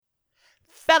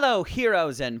Fellow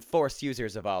heroes and Force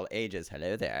users of all ages,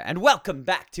 hello there, and welcome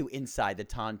back to Inside the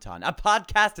Tauntaun, a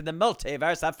podcast in the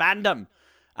multiverse of fandom.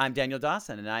 I'm Daniel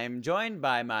Dawson, and I am joined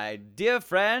by my dear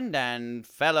friend and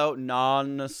fellow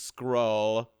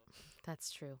non-Skrull,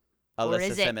 That's true.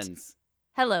 Alyssa Simmons.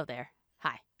 Hello there.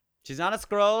 Hi. She's not a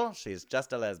Skrull, she's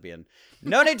just a lesbian.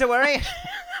 No need to worry.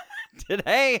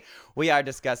 Today, we are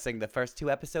discussing the first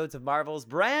two episodes of Marvel's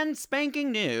brand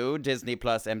spanking new Disney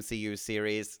Plus MCU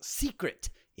series, Secret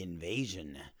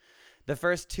Invasion. The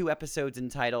first two episodes,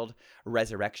 entitled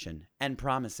Resurrection and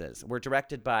Promises, were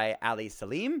directed by Ali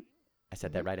Salim. I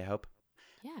said that right, I hope.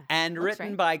 Yeah. And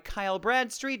written by Kyle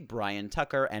Bradstreet, Brian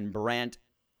Tucker, and Brant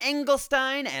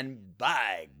Engelstein. And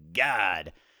by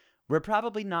God, we're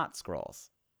probably not Skrulls.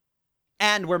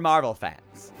 And we're Marvel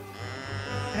fans.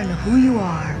 I don't know who you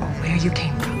are or where you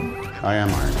came from. I am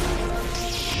Iron.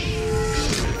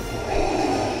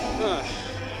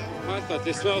 I thought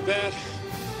they smelled bad.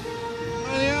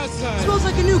 On the outside. Smells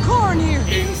like a new car in here.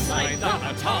 Inside the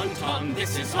Tauntaun,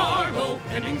 this is our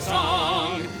opening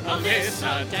song.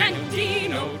 Alyssa, Daniel,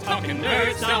 Dino, talking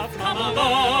nerd stuff, come along.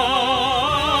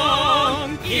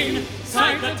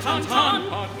 Inside the Tauntaun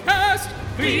podcast,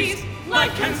 please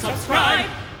like and subscribe.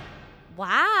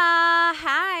 Wow.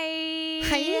 Hi.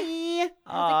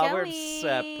 Aw, we're going?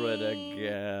 separate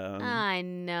again. I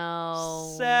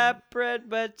know. Separate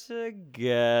but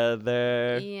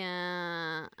together.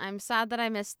 Yeah. I'm sad that I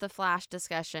missed the Flash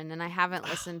discussion, and I haven't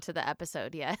listened to the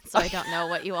episode yet, so I don't know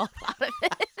what you all thought of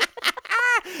it.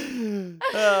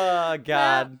 Oh,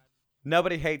 God.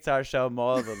 Nobody hates our show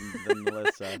more than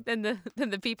Melissa. than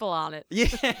the people on it.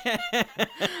 Yeah.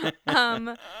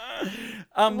 Well,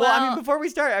 I mean, before we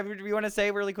start, do you want to say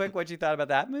really quick what you thought about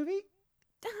that movie?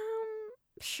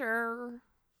 Sure.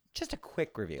 Just a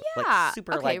quick review. Yeah. Like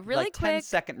super, Okay, like, really like quick.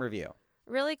 10-second review.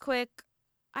 Really quick.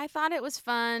 I thought it was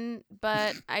fun,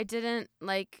 but I didn't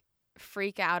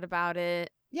freak out about it.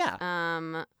 Yeah.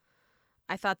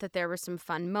 I thought that there were some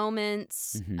fun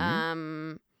moments.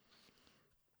 Mm-hmm.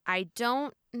 I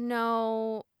don't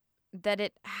know that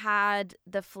it had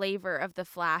the flavor of the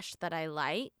Flash that I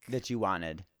like. That you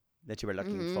wanted. That you were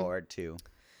looking forward to.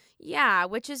 Yeah,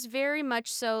 which is very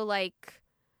much so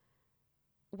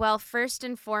well, first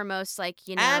and foremost,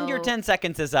 And your 10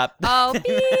 seconds is up. Oh, beep.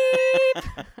 No,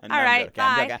 All right,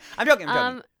 bye. I'm joking.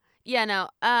 Yeah, no,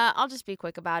 I'll just be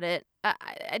quick about it.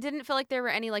 I didn't feel like there were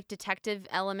any detective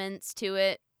elements to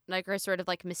it, or sort of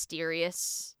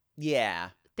mysterious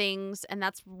things, and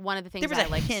that's one of the things there was I a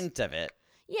like. hint of it.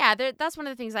 Yeah, that's one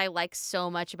of the things I like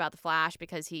so much about the Flash,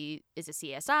 because he is a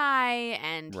CSI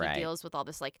and he deals with all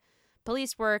this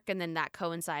police work, and then that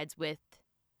coincides with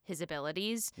his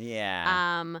abilities.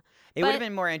 Yeah. It would have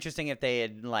been more interesting if they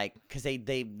had because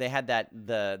they had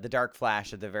the Dark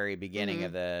Flash at the very beginning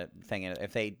of the thing.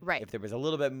 If there was a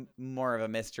little bit more of a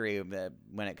mystery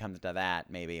when it comes to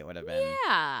that, maybe it would have been.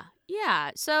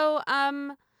 Yeah. So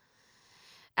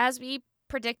as we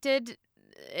predicted,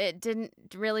 it didn't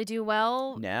really do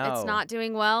well. No. It's not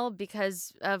doing well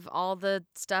because of all the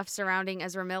stuff surrounding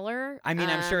Ezra Miller. I mean,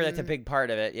 I'm sure that's a big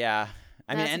part of it, yeah.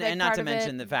 I mean, and not to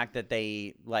mention the fact that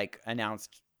they,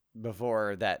 announced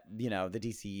before that, the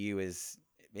DCU is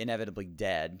inevitably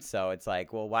dead. So it's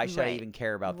well, why should I even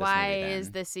care about this movie then? Why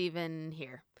is this even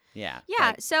here? Yeah.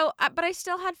 Yeah, so, but I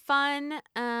still had fun.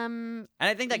 And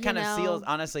I think that kind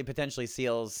of potentially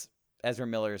seals Ezra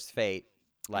Miller's fate.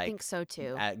 I think so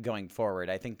too. Going forward,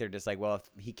 I think they're just well, if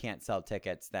he can't sell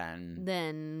tickets,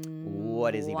 then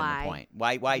what is even the point?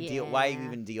 Why deal? Why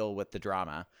even deal with the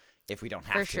drama if we don't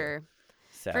have to?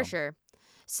 For sure.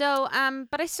 So,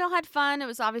 but I still had fun. It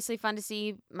was obviously fun to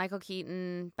see Michael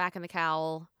Keaton back in the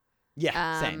cowl.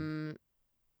 Yeah, same.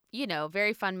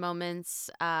 Very fun moments.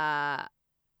 But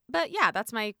yeah,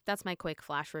 that's my quick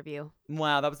Flash review.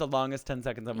 Wow, that was the longest 10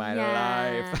 seconds of my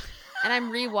life. And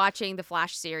I'm rewatching the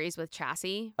Flash series with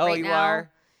Chassie. Oh, right you now.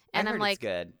 are? And I'm it's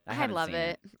good. I love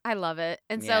it. I love it.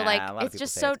 And so it's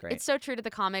just it's so true to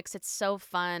the comics. It's so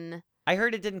fun. I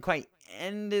heard it didn't quite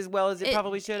end as well as it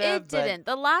probably should have. It didn't.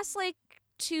 The last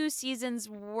 2 seasons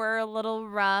were a little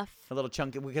rough. A little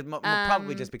chunky, because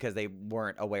probably just because they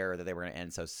weren't aware that they were going to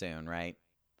end so soon, right?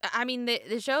 I mean,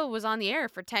 the show was on the air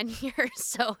for 10 years,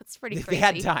 so it's pretty crazy. They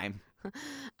had time.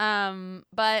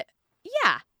 But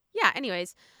yeah.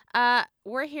 Anyways,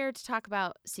 we're here to talk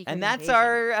about Secret Invasion. And that's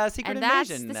our Secret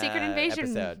Invasion. That's the Secret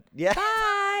Invasion episode. Yeah.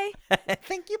 Bye.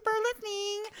 Thank you for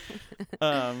listening.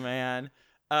 Oh man.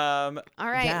 All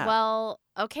right. Yeah. Well,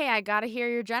 okay. I gotta hear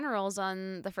your generals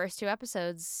on the first 2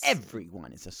 episodes.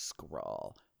 Everyone is a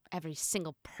Skrull. Every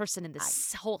single person in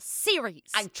this whole series.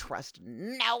 I trust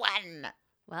no one.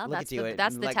 Well, Look that's at you.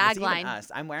 that's the Like, it's even tagline. us.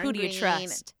 I'm wearing Who do you green.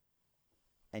 trust?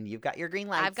 And you've got your green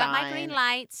lights I've got on. my green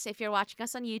lights. If you're watching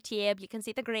us on YouTube, you can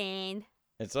see the green.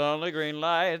 It's only green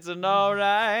lights and all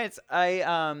rights.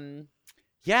 I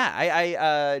generally,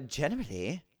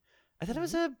 I thought it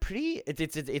was a pretty.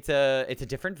 It's a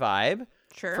different vibe.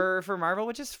 Sure. For Marvel,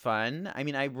 which is fun. I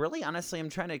mean, I really honestly am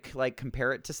trying to like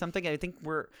compare it to something. I think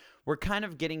we're kind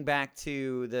of getting back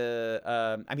to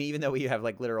the. I mean, even though we have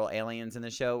like literal aliens in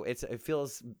the show, it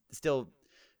feels still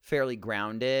fairly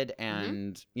grounded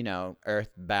and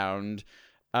earthbound.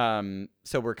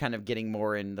 So we're kind of getting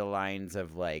more in the lines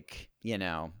of like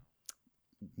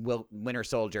Winter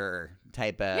Soldier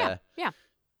type of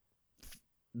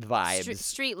vibes,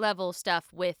 street level stuff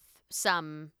with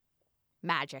some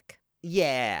magic.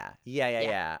 Yeah.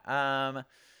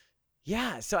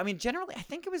 So I mean, generally, I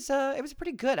think it was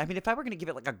pretty good. I mean, if I were gonna give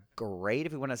it like a grade,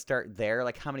 if we want to start there,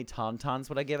 like how many tauntauns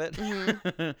would I give it?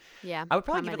 Mm-hmm. Yeah, I would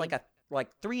probably give it like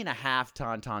 3.5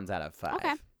 tauntauns out of 5.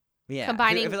 Okay. Yeah.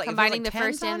 Combining like the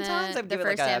first and the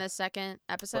the second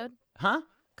episode. Huh?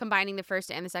 Combining the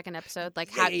first and the second episode,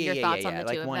 like how your thoughts on the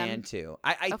like two of 1 them. and 2.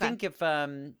 I think if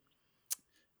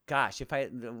gosh, if I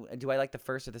like the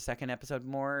first or the second episode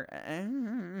more?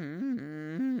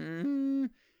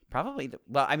 Probably.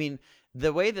 Well, I mean,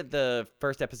 the way that the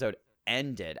first episode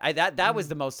ended, that was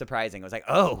the most surprising. It was like,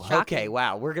 oh, Shocking. okay,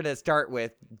 wow, we're gonna start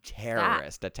with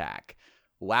terrorist attack.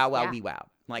 Wow, wow.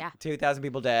 Like 2,000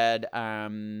 people dead.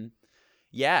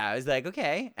 Yeah, I was like,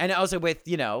 okay, and also with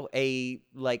a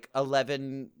like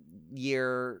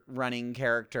 11-year running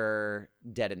character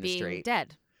dead in the street,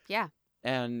 dead. Yeah.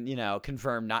 And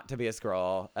confirmed not to be a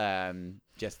Skrull,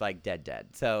 just like dead.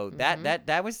 So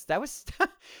that was it was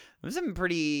some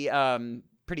pretty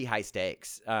high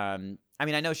stakes. I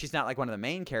mean, I know she's not like one of the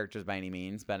main characters by any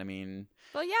means, but I mean,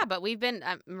 well, yeah, but we've been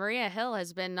Maria Hill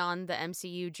has been on the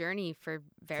MCU journey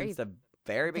since the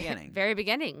very beginning, very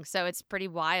beginning. So it's pretty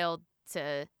wild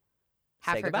to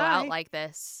have Say her goodbye. go out like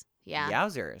this. Yeah,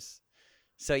 Yowzers.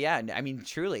 So yeah, I mean,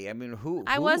 truly, I mean, who?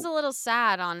 I was a little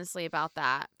sad, honestly, about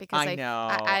that because I know,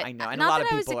 and not a lot of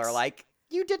that I was people are like,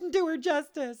 "You didn't do her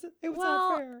justice. It was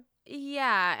not fair."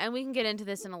 Yeah, and we can get into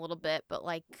this in a little bit, but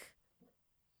like,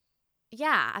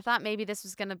 yeah, I thought maybe this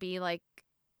was gonna be like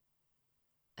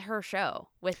her show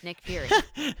with Nick Fury.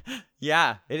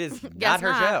 Yeah, it is not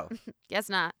her show. Guess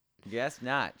not. Guess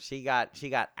not. She got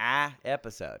a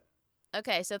episode.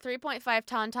 Okay, so 3.5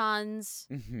 tauntauns.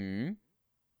 Mm-hmm.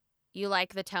 You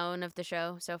like the tone of the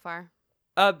show so far?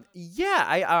 Yeah,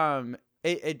 I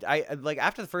like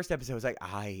after the first episode, I was like,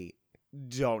 I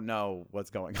don't know what's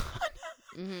going on.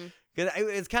 Mm-hmm. Because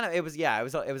it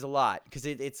was a lot because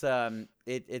I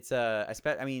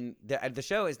mean the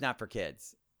show is not for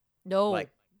kids. No, like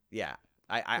yeah,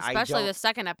 especially the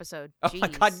second episode. Oh Jeez. my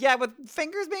god, yeah, with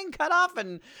fingers being cut off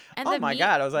and oh my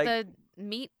god, I was like the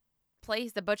meat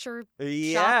place, the butcher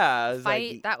yeah shop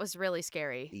fight. Like, that was really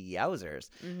scary. Yowzers.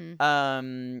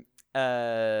 Mm-hmm.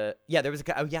 Yeah, there was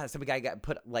some guy got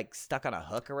put like stuck on a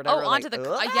hook or whatever. Oh, onto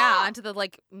the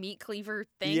like meat cleaver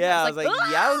thing. Yeah, I was like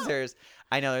yowzers.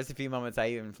 I know there's a few moments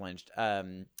I even flinched.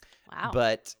 Wow.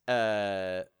 But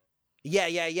yeah.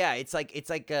 It's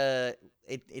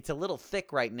a little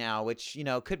thick right now, which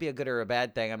could be a good or a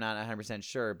bad thing. I'm not 100%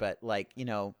 sure, but like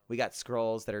we got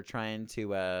Skrulls that are trying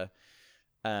to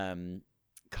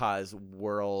cause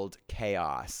world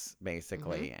chaos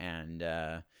basically, and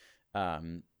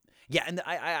yeah, and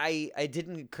I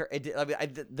didn't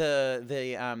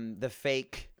the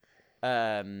fake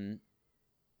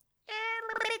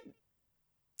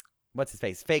what's his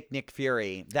face? Fake Nick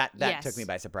Fury. That yes. took me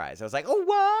by surprise. I was like, "Oh,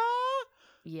 what?"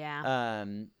 Yeah.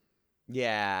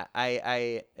 Yeah,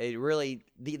 it really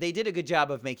they did a good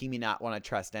job of making me not want to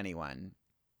trust anyone.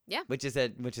 Yeah. Which is a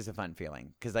fun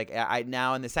feeling cuz like I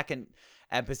now in the second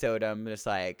episode I'm just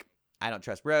like I don't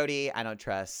trust Rhodey, I don't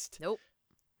trust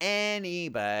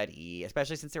anybody,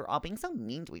 especially since they're all being so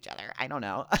mean to each other. I don't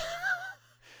know.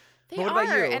 They what are,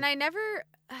 about you? and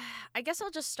I guess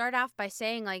I'll just start off by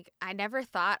saying like I never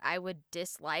thought I would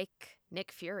dislike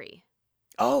Nick Fury.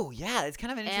 Oh yeah, it's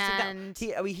kind of an interesting. And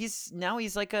he's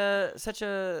like such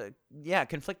a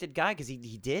conflicted guy because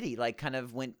he like kind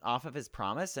of went off of his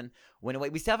promise and went away.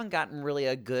 We still haven't gotten really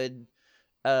a good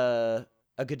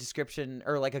description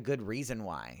or like a good reason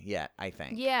why yet. I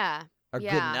think or good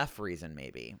enough reason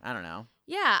maybe. I don't know.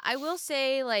 Yeah, I will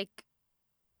say like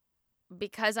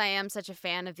because I am such a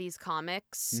fan of these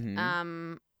comics,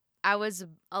 I was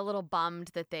a little bummed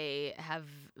that they have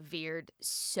veered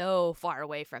so far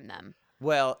away from them.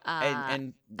 Well,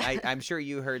 and I'm sure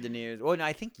you heard the news. Well, no,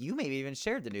 I think you maybe even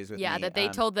shared the news with me. Yeah, that they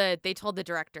told the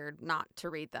director not to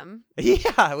read them.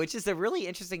 Yeah, which is a really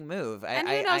interesting move. And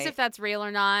who knows if that's real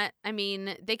or not? I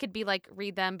mean, they could be like,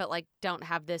 read them, but like, don't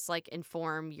have this like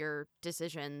inform your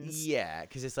decisions. Yeah,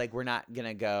 because it's like we're not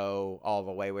gonna go all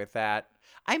the way with that.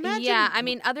 I imagine. Yeah, I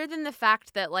mean, other than the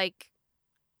fact that like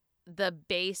the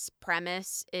base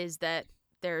premise is that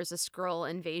there's a Skrull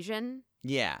invasion.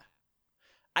 Yeah.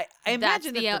 I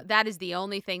imagine that is the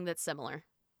only thing that's similar.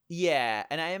 Yeah,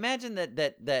 and I imagine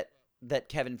that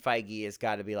Kevin Feige has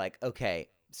got to be like, okay,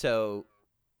 so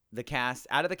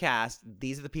out of the cast,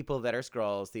 these are the people that are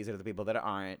Skrulls, these are the people that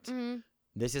aren't. Mm-hmm.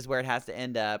 This is where it has to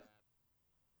end up.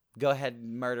 Go ahead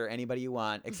and murder anybody you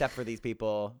want, except for these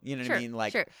people. You know what I mean?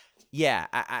 Like, yeah,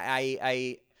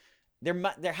 there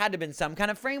had to have been some kind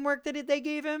of framework that they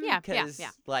gave him. Yeah, because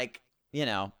like, you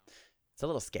know, it's a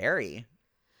little scary.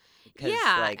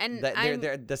 Yeah, like, and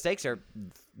the stakes are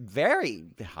very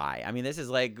high. I mean, this is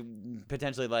like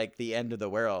potentially like the end of the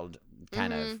world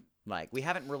kind of like we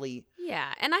haven't really.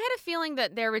 Yeah, and I had a feeling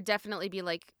that there would definitely be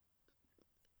like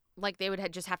they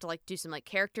would just have to like do some like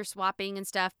character swapping and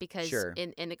stuff because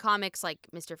in the comics like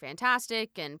Mr.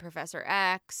 Fantastic and Professor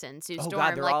X and Sue Storm,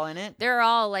 God, they're like, all in it. They're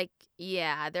all like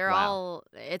they're all.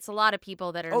 It's a lot of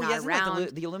people that are not around.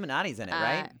 Like the Illuminati's in it,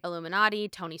 right? Illuminati,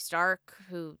 Tony Stark,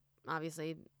 who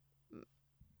obviously.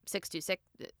 626,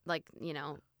 like, you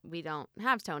know, we don't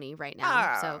have Tony right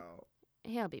now, so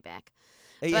he'll be back.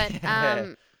 But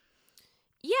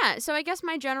yeah, so I guess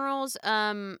my generals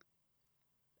a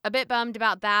bit bummed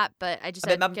about that, but I just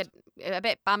said a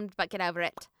bit bummed, but get over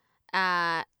it.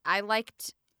 I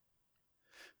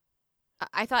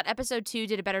thought episode 2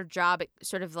 did a better job at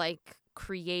sort of like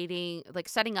creating, like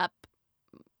setting up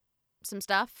some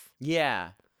stuff. Yeah.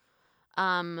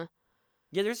 Yeah,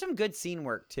 there's some good scene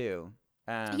work too.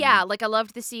 Yeah, like I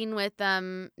loved the scene with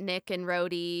Nick and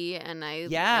Rhodey, and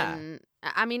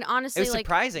I mean, honestly, it was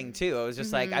surprising too. I was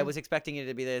just like, I was expecting it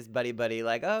to be this buddy,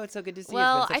 like, oh, it's so good to see.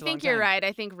 Well, I think you're right.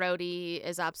 I think Rhodey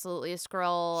is absolutely a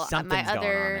Skrull. Something's going on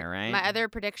there, right? My other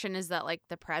prediction is that like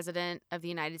the president of the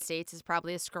United States is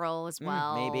probably a Skrull as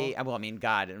well. Maybe. Well, I mean,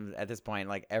 God, at this point,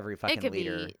 like every fucking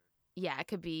leader. It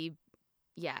could be.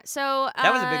 Yeah, so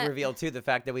that was a big reveal too. The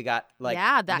fact that we got like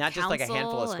not just like a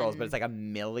handful of Skrulls, but it's like a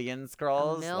million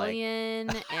Skrulls.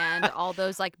 And all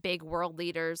those like big world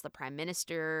leaders, the prime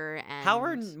minister. And how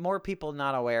are more people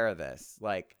not aware of this?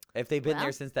 Like, if they've been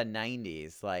there since the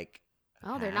 90s, like,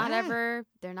 they're not ever.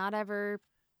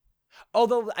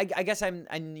 Although I guess I'm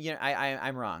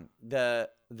wrong. The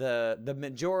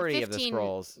majority of the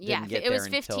Skrulls didn't get there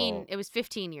until it was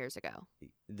 15 years ago.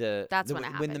 That's when it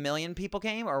happened. When the million people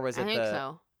came, or was it? I think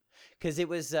so. Because it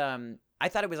was I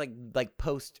thought it was like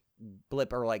post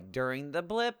blip or like during the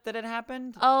blip that it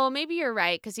happened. Oh, maybe you're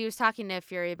right, because he was talking to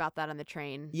Fury about that on the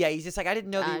train. Yeah, he's just like, I didn't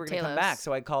know that you were gonna come back,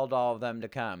 so I called all of them to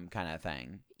come, kind of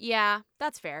thing. Yeah,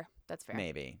 that's fair.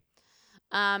 Maybe.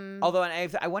 Although,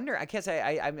 and I wonder. I guess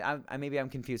I maybe I'm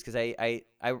confused because I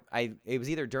it was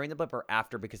either during the blip or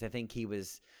after, because I think he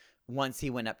was once he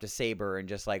went up to Saber and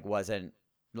just like wasn't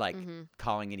like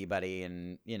calling anybody,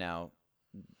 and you know.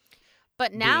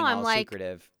 But now I'm like,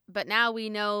 secretive. But now we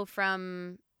know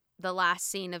from the last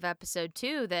scene of episode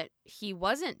 2 that he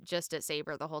wasn't just at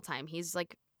Saber the whole time. He's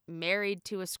like married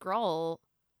to a Skrull.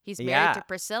 He's married to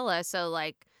Priscilla, so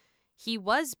like he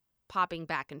was popping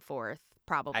back and forth.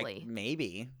 Probably.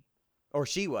 Maybe. Or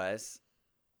she was.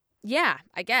 Yeah,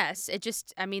 I guess. It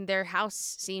just, I mean, their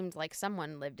house seemed like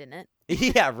someone lived in it.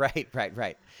 Yeah, right.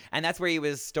 And that's where he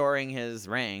was storing his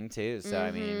ring, too. So,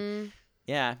 I mean,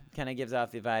 yeah, kind of gives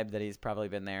off the vibe that he's probably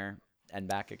been there and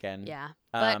back again. Yeah.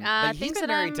 But he's been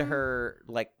married to her,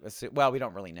 like, well, we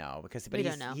don't really know.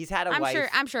 He's had a wife.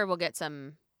 I'm sure we'll get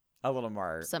some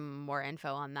more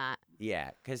info on that. Yeah.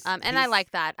 And I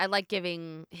like that. I like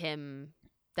giving him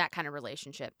that kind of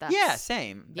relationship.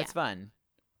 Same. That's fun.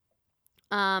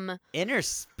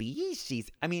 Interspecies.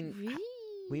 I mean,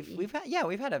 really? we've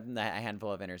had a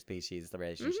handful of interspecies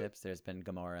relationships. There's been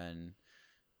Gamora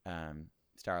and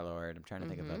Star-Lord. I'm trying to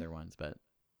think of other ones, but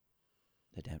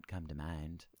they don't come to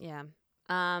mind. Yeah.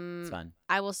 It's fun.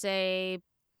 I will say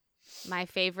my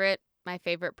favorite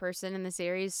person in the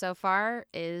series so far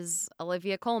is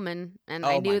Olivia Colman, and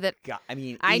I knew that. God. I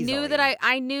mean, I knew that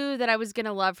I was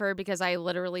gonna love her because I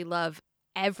literally love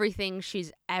everything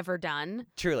she's ever done.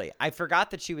 Truly, I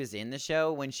forgot that she was in the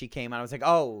show when she came on. I was like,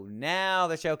 oh, now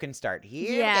the show can start.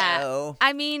 Here we go.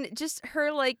 I mean, just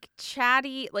her like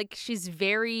chatty, like she's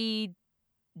very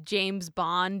James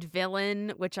Bond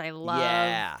villain, which I love.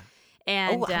 Yeah.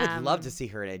 And I would love to see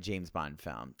her in a James Bond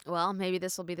film. Well, maybe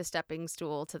this will be the stepping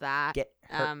stool to that. Get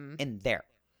her in there.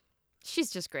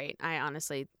 She's just great. I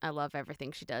love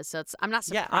everything she does. So I'm not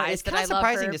surprised. Yeah, it's that kind I of love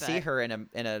surprising her, to see her in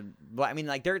a. Well, I mean,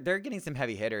 like they're getting some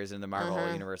heavy hitters in the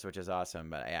Marvel universe, which is awesome.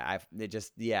 But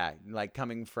like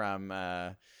coming from,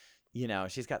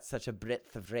 she's got such a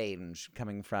breadth of range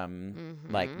coming from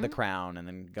like The Crown and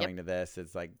then going to this.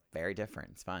 It's like very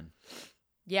different. It's fun.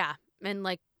 Yeah, and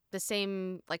like the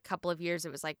same like couple of years,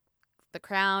 it was like The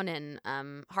Crown and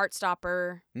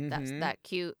Heartstopper. That's that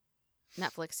cute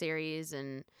Netflix series,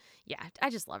 and yeah, I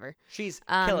just love her. She's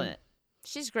killing it.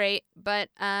 She's great, but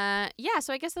yeah.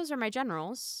 So I guess those are my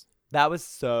generals. That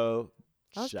was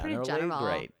pretty general.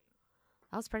 Great.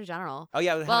 That was pretty general. Oh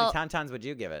yeah, how many tauntauns would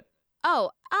you give it?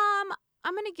 Oh, I'm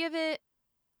gonna give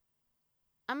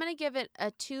it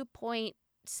a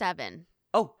 2.7.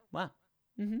 Oh wow,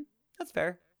 that's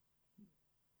fair.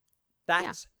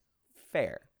 That's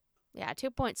fair. Yeah,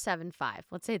 2.75.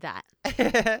 Let's say that.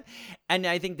 And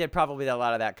I think that probably a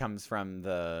lot of that comes from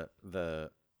the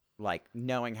like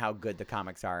knowing how good the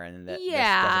comics are, and that this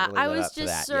doesn't really I live was up to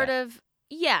just that sort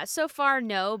yet. of so far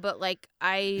no, but like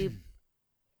I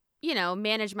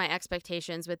manage my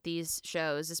expectations with these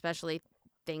shows, especially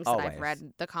things that I've Always.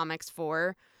 read the comics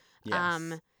for.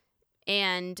 Yes.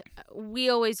 And we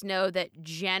always know that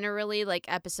generally like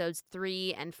episodes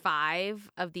 3 and 5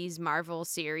 of these Marvel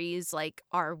series like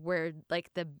are where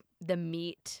like the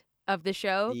meat of the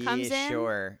show comes in.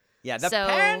 Sure. Yeah, the So-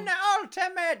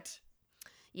 penultimate.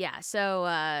 Yeah, so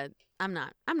I'm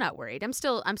not worried. I'm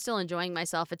still enjoying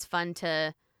myself. It's fun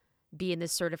to be in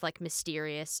this sort of like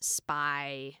mysterious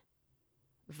spy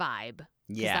vibe. 'Cause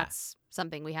Yeah. that's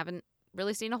something we haven't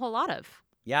really seen a whole lot of.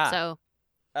 Yeah. So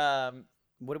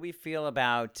What do we feel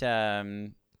about this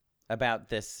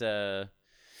the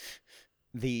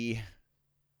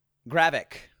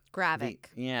Gravik? Gravik.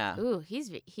 Yeah. Ooh, he's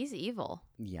evil.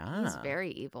 Yeah. He's very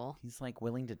evil. He's like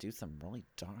willing to do some really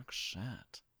dark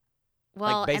shit.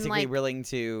 Well, like basically and willing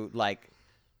to like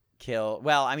kill.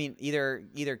 Well, I mean, either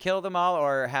kill them all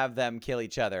or have them kill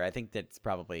each other. I think that's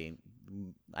probably.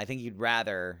 I think you'd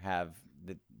rather have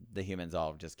the humans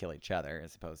all just kill each other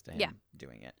as opposed to him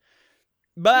doing it.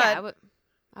 But I would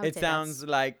it say sounds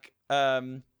like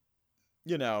we're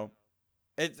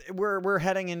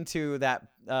heading into that.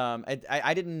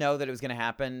 I didn't know that it was going to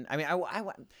happen. I mean,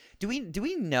 do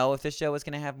we know if this show is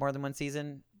going to have more than one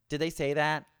season? Did they say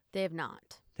that? they have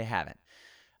not. They haven't.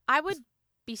 I would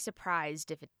be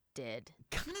surprised if it did.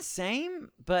 Kind of same,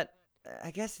 but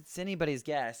I guess it's anybody's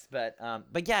guess. But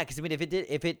yeah, because I mean,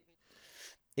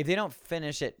 if they don't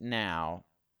finish it now,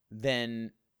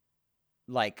 then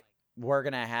like we're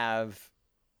gonna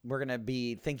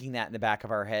be thinking that in the back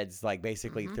of our heads, like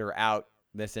basically throughout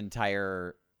this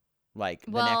entire like.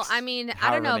 The next I mean,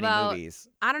 I don't know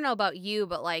about you,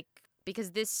 but like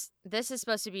because this is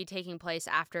supposed to be taking place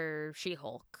after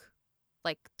She-Hulk,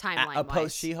 like timeline a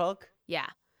post She-Hulk. Yeah,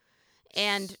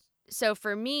 and so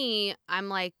for me, I'm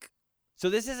like. So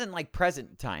this isn't like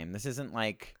present time. This isn't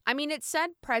like. I mean, it said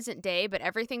present day, but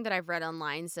everything that I've read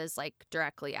online says like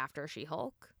directly after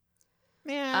She-Hulk.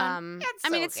 Yeah. I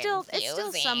mean, it's still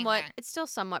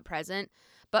somewhat present,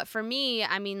 but for me,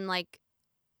 I mean, like,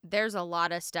 there's a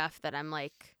lot of stuff that I'm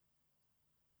like,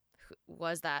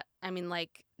 was that? I mean,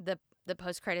 like the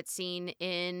post credit scene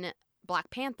in Black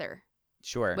Panther.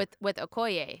 Sure. With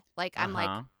Okoye, like I'm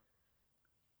like,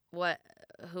 what?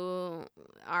 Who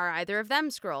are either of them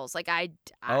Skrulls? Like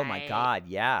Oh my God!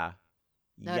 Yeah.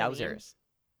 Know what I mean? Yowzers.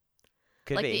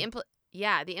 Could like be.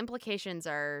 the implications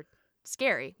are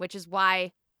scary, which is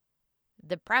why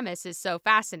the premise is so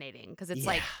fascinating because it's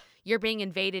like you're being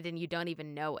invaded and you don't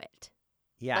even know it.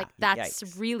 Yeah. Like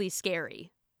that's really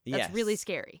scary. That's really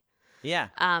scary. Yeah.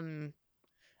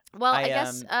 Well, I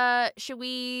guess should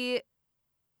we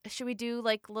do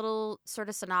like little sort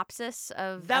of synopsis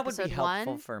of that would episode be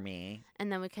helpful 1? for me.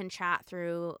 And then we can chat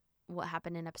through what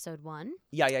happened in episode 1.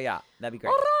 Yeah. That'd be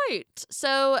great. All right.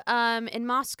 So, in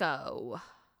Moscow,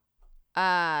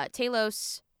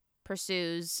 Talos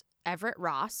pursues Everett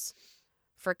Ross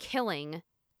for killing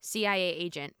CIA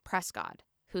agent Prescott,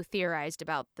 who theorized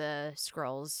about the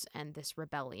Skrulls and this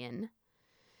rebellion.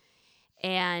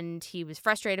 And he was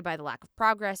frustrated by the lack of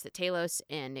progress that Talos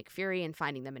and Nick Fury in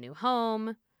finding them a new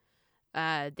home.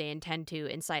 They intend to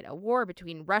incite a war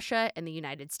between Russia and the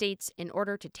United States in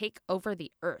order to take over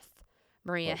the Earth.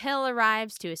 Maria Hill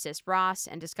arrives to assist Ross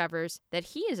and discovers that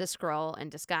he is a Skrull in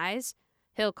disguise.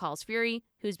 Hill calls Fury,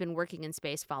 who's been working in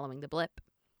space following the blip.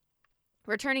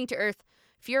 Returning to Earth,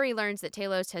 Fury learns that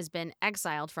Talos has been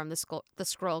exiled from the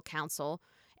Skrull Council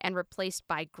and replaced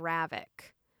by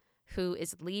Gravik, who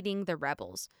is leading the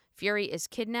rebels. Fury is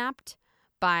kidnapped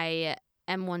by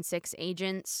M16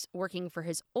 agents working for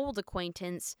his old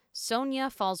acquaintance, Sonya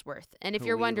Fallsworth. And if Who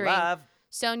you're we wondering, love.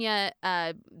 Sonya,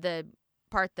 the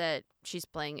part that she's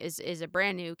playing is a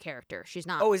brand new character. She's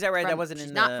not. Oh, is that right? That from- wasn't she's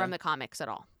in not the- from the comics at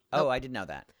all. Oh, Nope. I didn't know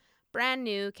that. Brand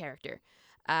new character.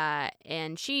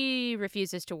 And she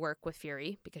refuses to work with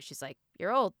Fury because she's like,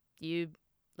 you're old. You,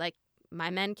 like, my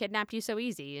men kidnapped you so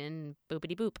easy and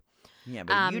boopity boop. Yeah,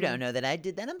 but you don't know that I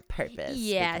did that on purpose.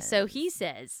 Yeah, so because- he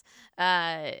says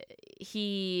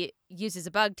he uses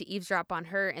a bug to eavesdrop on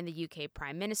her and the UK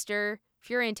Prime Minister.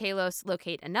 Fury and Talos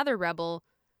locate another rebel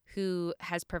who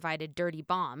has provided dirty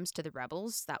bombs to the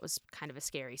rebels. That was kind of a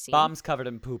scary scene. Bombs covered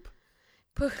in poop.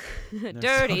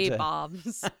 Dirty so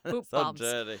bombs. Poop so bombs.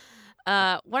 dirty.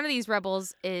 One of these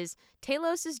rebels is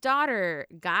Talos' daughter,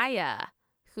 Gaia,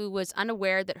 who was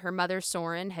unaware that her mother,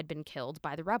 Soren, had been killed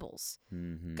by the rebels.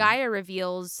 Mhm. Gaia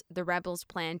reveals the rebels'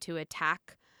 plan to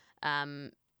attack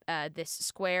this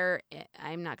square.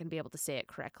 I'm not going to be able to say it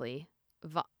correctly.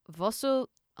 Vosul.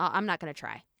 I'm not going to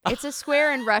try. It's a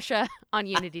square in Russia on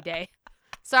Unity Day.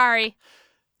 Sorry.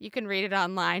 You can read it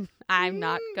online. I'm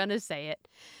not going to say it.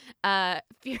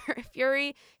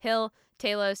 Fury, Hill,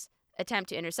 Talos attempt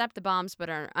to intercept the bombs but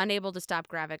are unable to stop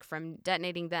Gravik from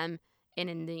detonating them. And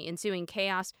in the ensuing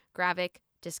chaos, Gravik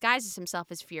disguises himself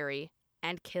as Fury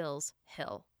and kills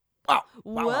Hill. Oh,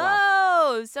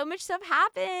 Whoa! So much stuff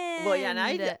happened. Well, yeah,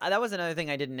 and that was another thing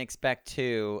I didn't expect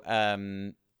too.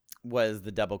 Was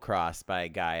the double cross by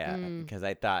Gaia, because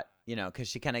I thought, because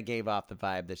she kind of gave off the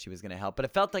vibe that she was going to help, but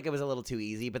it felt like it was a little too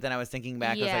easy. But then I was thinking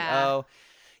back, I was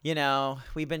like, oh,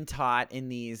 we've been taught in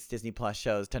these Disney Plus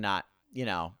shows to not,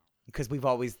 because we've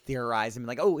always theorized and been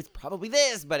like, oh, it's probably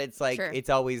this, but it's like, Sure. it's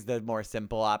always the more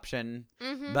simple option.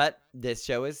 Mhm. But this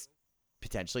show is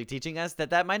potentially teaching us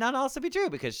that might not also be true,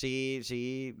 because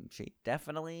she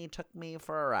definitely took me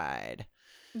for a ride.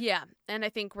 Yeah, and I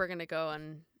think we're gonna go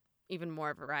on even more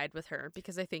of a ride with her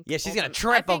because I think Yeah, she's gonna ultim-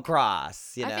 triple I think,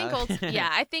 cross.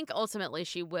 I think ultimately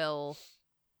she will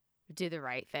do the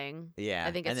right thing. Yeah,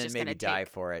 I think it's and then just maybe gonna die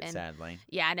take- for it. and- Sadly,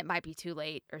 Yeah, and it might be too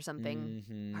late or something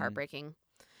Mhm. heartbreaking.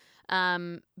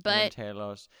 And then But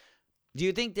Talos. Do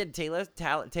you think that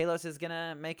Talos is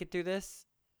gonna make it through this?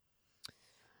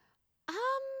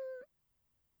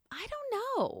 I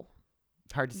don't know.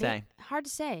 Hard to say. Hard to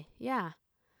say. Yeah.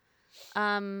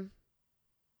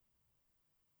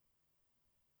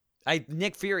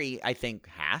 Nick Fury, I think,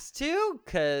 has to,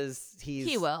 because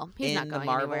He will. He's in not the going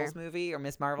Marvels anywhere. movie or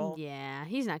Miss Marvel. Yeah,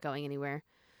 he's not going anywhere.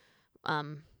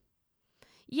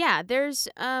 Yeah, there's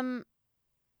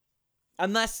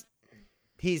Unless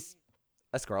he's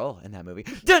a Skrull in that movie.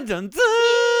 Dun dun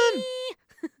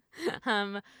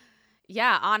dun.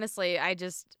 Yeah, honestly,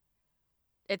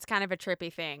 it's kind of a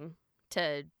trippy thing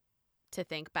to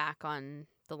think back on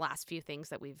the last few things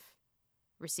that we've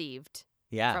received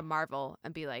Yeah. from Marvel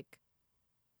and be like,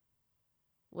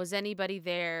 was anybody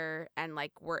there? And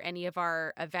like, were any of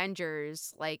our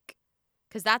Avengers like,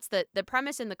 because that's the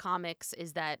premise in the comics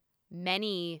is that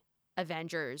many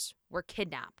Avengers were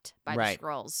kidnapped by Right. the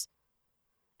Skrulls,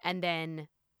 and then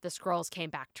the Skrulls came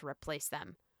back to replace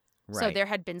them. Right. So there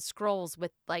had been Skrulls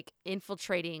with like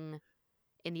infiltrating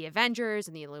in the Avengers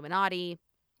and the Illuminati.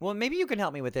 Well, maybe you can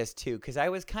help me with this too, because I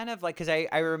was kind of like, because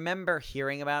I remember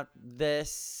hearing about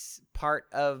this part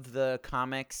of the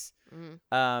comics,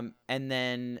 Mhm. and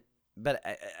then, but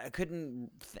I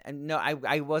couldn't. No,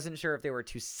 I wasn't sure if they were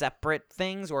two separate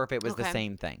things or if it was the Okay.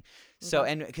 same thing. So,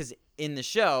 Okay. and because in the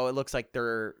show, it looks like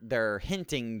they're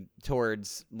hinting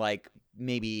towards like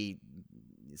maybe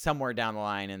somewhere down the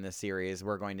line in the series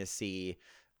we're going to see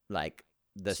like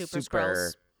the super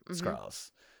Skrulls. Mhm.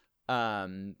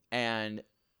 Skrulls. And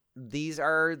these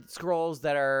are Skrulls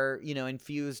that are,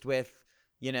 infused with,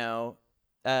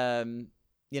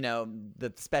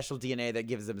 the special DNA that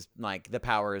gives them like the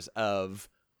powers of,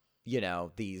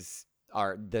 these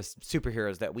are the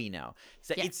superheroes that we know.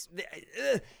 So Yes.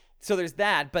 so there's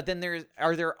that, but then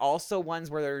are there also ones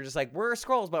where they're just like, we're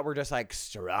Skrulls, but we're just like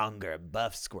stronger,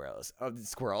 buff squirrels. Oh,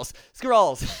 Skrulls.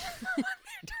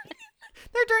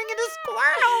 They're turning into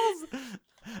squirrels.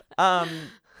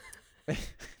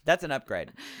 That's an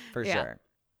upgrade for Yeah.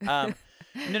 sure.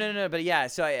 No, but yeah.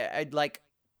 So I'd like,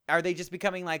 are they just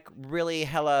becoming like really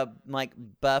hella like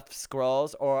buff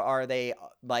Skrulls, or are they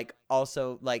like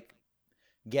also like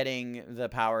getting the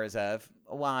powers of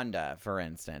Wanda, for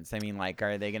instance? I mean, like,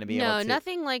 are they going to be able to?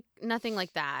 nothing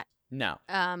like that. No.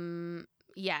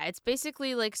 Yeah, it's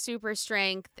basically like super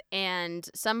strength, and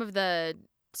some of the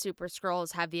super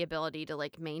Skrulls have the ability to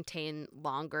like maintain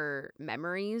longer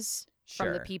memories from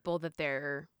the Sure. people that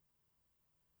they're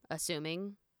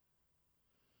assuming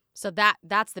So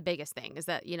that's the biggest thing is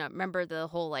that, remember the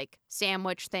whole like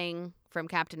sandwich thing from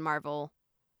Captain Marvel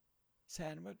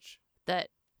Sandwich? that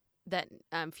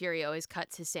Fury always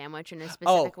cuts his sandwich in a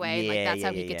specific way. Like that's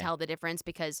how he could yeah. tell the difference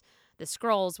because the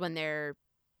Skrulls, when they're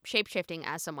shapeshifting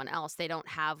as someone else, they don't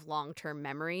have long-term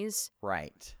memories.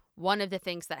 Right. One of the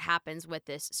things that happens with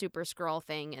this Super Skrull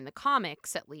thing in the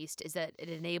comics, at least, is that it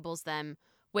enables them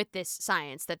with this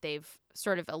science that they've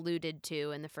sort of alluded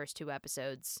to in the first 2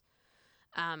 episodes.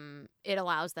 It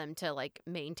allows them to like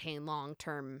maintain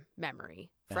long-term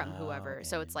memory from whoever.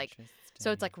 So it's like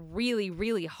really,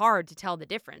 really hard to tell the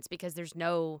difference because they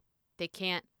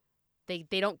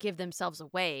don't give themselves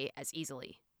away as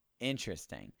easily.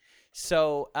 Interesting.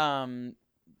 So,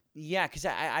 yeah, because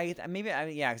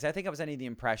because I think I was under the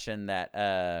impression that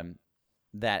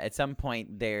that at some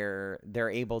point they're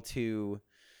able to,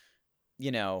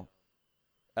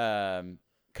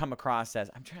 come across as,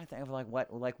 I'm trying to think of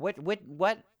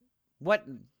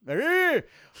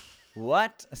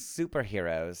what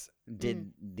superheroes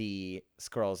did the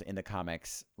Skrulls in the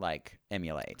comics like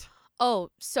emulate? Oh,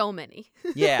 so many.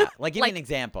 Yeah, like give me Like, an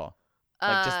example.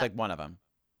 Like just like one of them.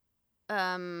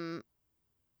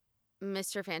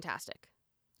 Mr. Fantastic.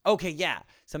 Okay, yeah.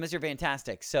 So Mr.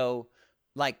 Fantastic. So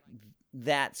like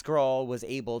that Skrull was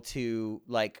able to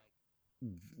like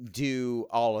do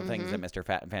all the things that Mr.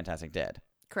 Fantastic did.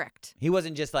 Correct. He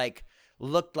wasn't just like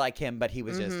looked like him, but he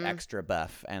was just extra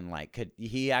buff and like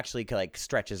he actually could like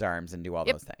stretch his arms and do all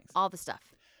those things. All the stuff.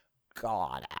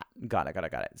 Got it.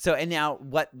 So and now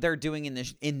what they're doing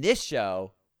in this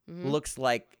show looks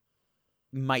like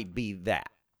might be that.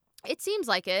 It seems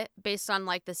like it based on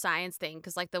like the science thing,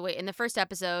 because like the way in the first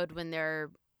episode when they're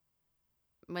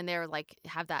like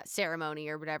have that ceremony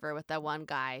or whatever with that one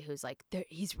guy who's like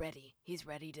he's ready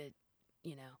to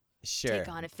take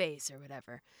on a face or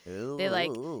whatever. Ooh. They like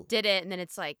did it, and then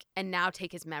it's like, and now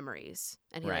take his memories,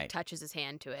 and he like touches his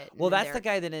hand to it. Well, that's the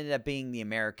guy that ended up being the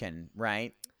American,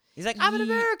 right? He's like, I'm an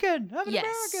American. I'm an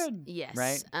American. Yes.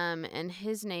 Right. And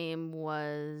his name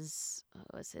was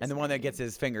and the one that gets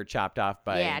his finger chopped off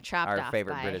by our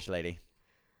favorite British lady.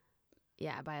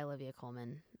 Yeah, by Olivia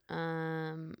Colman.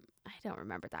 I don't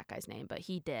remember that guy's name, but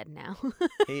he did now.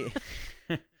 He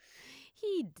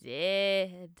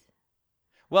did.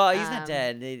 Well, he's not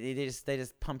dead. They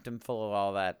just pumped him full of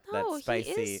all that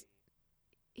spicy.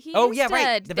 He is yeah, dead.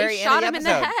 right. The very shot end him of the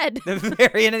episode. in the head. The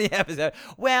very end of the episode.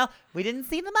 Well, we didn't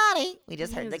see the body. We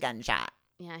just heard the gunshot.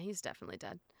 Yeah, he's definitely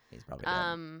dead. He's probably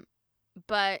dead.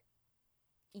 But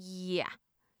yeah.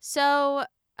 So,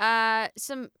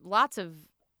 lots of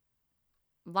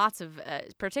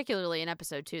particularly in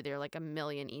episode 2, there are like a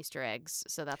million Easter eggs,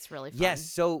 so that's really fun.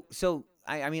 Yes. So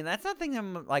I mean that's the thing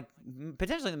I'm like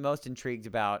potentially the most intrigued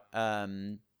about.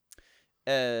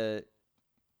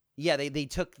 Yeah, they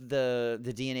took the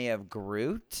DNA of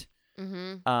Groot.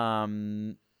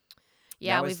 Mm-hmm.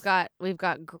 Yeah, we've got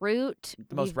Groot,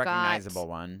 the most recognizable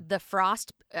one. The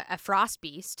frost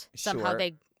beast. Somehow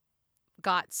they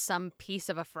got some piece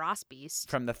of a frost beast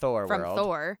from the Thor world.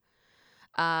 Thor.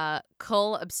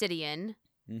 Cull Obsidian.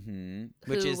 Mm-hmm.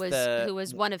 Who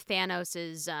was one of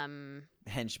Thanos's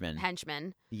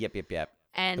henchmen. Yep.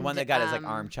 And the one that got his like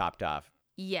arm chopped off.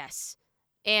 Yes,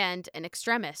 and an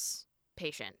Extremis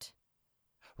patient.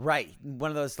 Right, one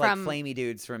of those like flamey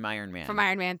dudes from Iron Man. From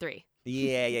Iron Man 3.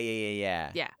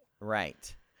 Yeah. Yeah.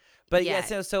 Right. But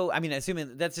so I mean,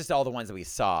 assuming that's just all the ones that we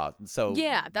saw. So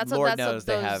yeah, Lord knows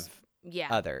they have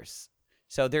others.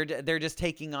 So they're just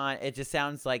taking on. It just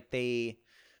sounds like they're.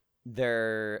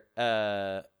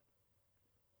 But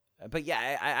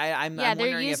yeah, I'm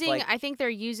wondering using. If, like, I think they're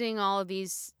using all of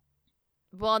these.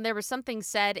 Well, and there was something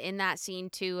said in that scene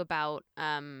too about.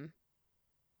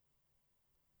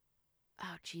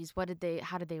 Oh geez, how did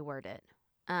they word it?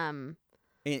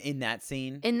 In that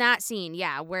scene. In that scene,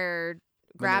 yeah, where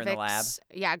Gravix, in the lab.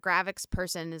 Yeah, Gravix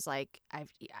person is like,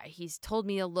 he's told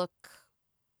me to look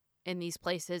in these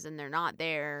places and they're not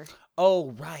there. Oh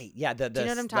right, yeah. Do you know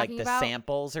what I'm talking about? The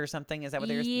samples or something. Is that what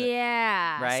they're?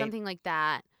 Yeah, right. Something like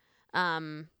that.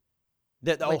 Harvest.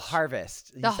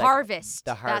 The harvest.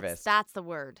 The harvest. That's the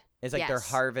word. It's like they're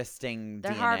harvesting.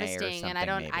 They're DNA harvesting, or something, and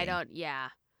I don't. Yeah.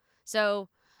 So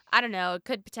I don't know. It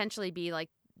could potentially be like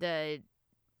they're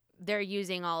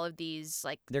using all of these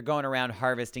like they're going around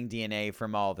harvesting DNA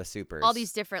from all the supers. All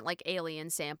these different like alien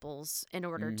samples in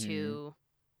order to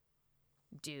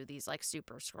do these like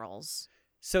super Skrulls.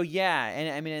 So yeah,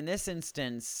 and I mean in this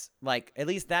instance, like at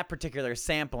least that particular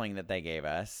sampling that they gave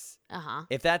us,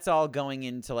 if that's all going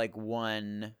into like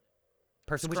one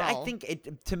person, Skrull. Which I think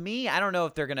to me, I don't know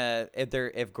if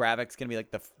if Gravik's gonna be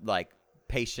like the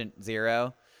patient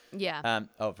zero. Yeah.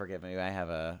 Oh, forgive me, I have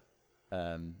a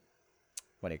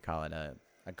what do you call it?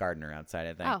 A gardener outside,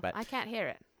 I think. Oh, but I can't hear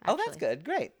it. oh, that's actually. good.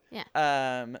 Great. Yeah.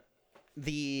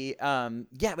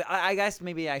 But I guess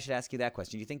maybe I should ask you that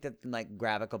question. Do you think that like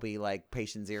Gravik will be like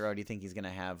patient zero? Or do you think he's gonna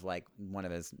have like one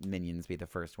of his minions be the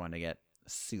first one to get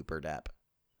supered up?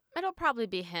 It'll probably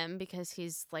be him because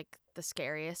he's like the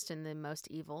scariest and the most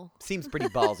evil. Seems pretty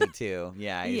ballsy too.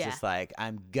 Yeah, he's Yeah. just like,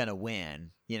 I'm gonna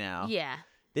win. You know. Yeah.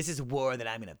 This is a war that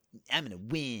I'm gonna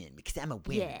win because I'm a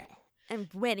winner. Yeah. I'm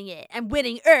winning it. I'm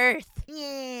winning Earth.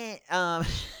 Yeah.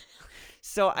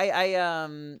 So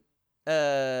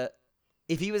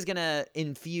if he was gonna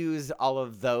infuse all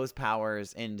of those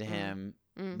powers into him,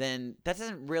 then that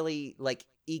doesn't really like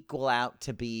equal out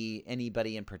to be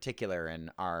anybody in particular in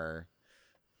our,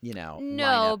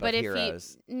 lineup but of if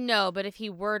heroes. but if he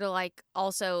were to like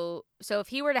also, so if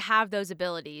he were to have those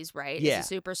abilities, right, Yeah. as a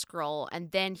super Skrull,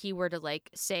 and then he were to like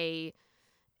say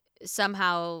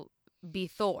somehow be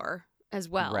Thor as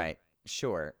well, Right.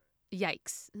 Sure.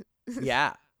 Yikes.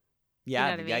 Yeah. Yeah.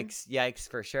 know what I mean? Yikes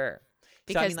for sure.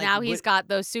 Because now he's got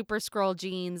those super Skrull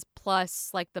genes plus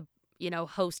like the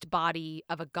host body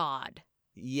of a god.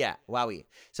 Yeah, wowie.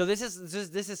 So this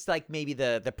is like maybe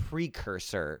the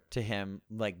precursor to him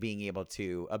like being able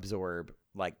to absorb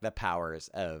like the powers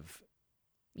of.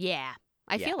 Yeah,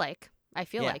 I feel like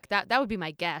Yeah. that would be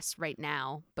my guess right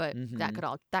now, but that could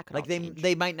all Like change.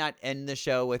 they might not end the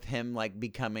show with him like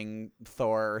becoming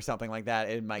Thor or something like that.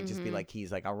 It might just be like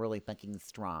he's like a really fucking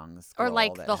strong or Skrull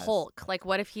like that the has- Hulk. Like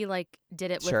what if he like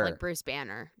did it with Sure. like Bruce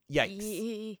Banner?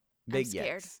 Yikes. I'm Big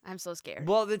scared. yikes. I'm so scared.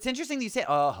 Well, it's interesting that you say,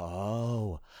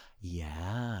 oh,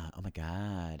 yeah. Oh my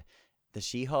God. The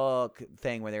She-Hulk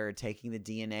thing where they were taking the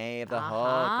DNA of the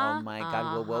Hulk. Oh my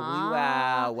God. Whoa,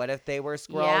 wow. What if they were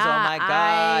Skrulls? Yeah, oh my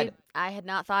God. I had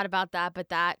not thought about that, but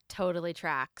that totally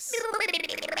tracks.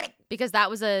 Because that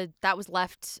was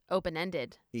left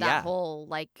open-ended. That Yeah. whole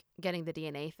like getting the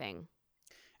DNA thing.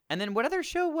 And then what other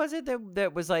show was it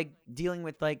that was like dealing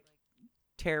with like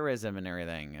terrorism and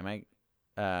everything?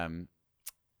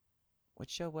 What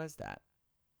show was that?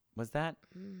 Was that?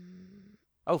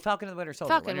 Oh, Falcon and the Winter Soldier.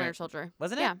 Falcon Winter Soldier.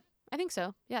 Wasn't it? Yeah, I think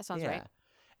so. Yeah, sounds right.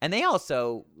 And they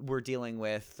also were dealing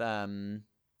with a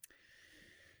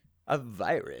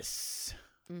virus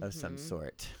of some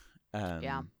sort.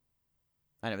 Yeah.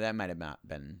 I know that might have not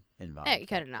been involved. It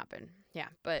could have not been. Yeah,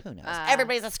 but Who knows?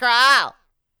 Everybody's a Skrull.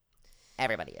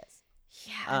 Everybody is.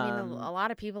 Yeah, I mean, a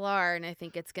lot of people are, and I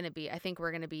think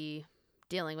we're gonna be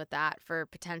dealing with that for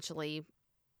potentially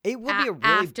It will be a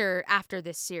really after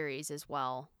this series as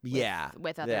well. With, yeah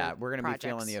with other yeah. We're gonna projects. be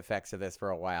feeling the effects of this for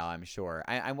a while, I'm sure.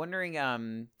 I'm wondering.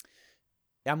 I'm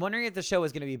wondering if the show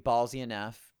is gonna be ballsy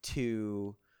enough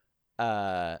to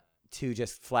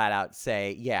just flat out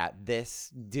say, yeah, this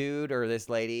dude or this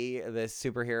lady, this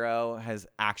superhero has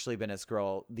actually been a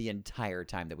Skrull the entire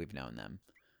time that we've known them.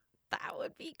 That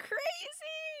would be crazy.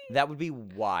 That would be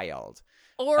wild.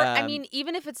 Or I mean,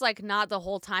 even if it's like not the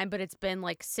whole time, but it's been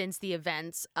like since the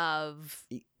events of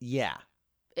Yeah.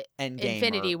 Endgame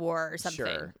Infinity War or something,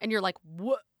 sure. and you're like,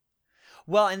 what?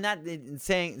 Well, and that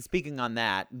speaking on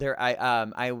that, there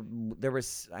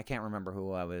was I can't remember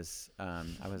who I was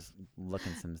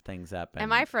looking some things up.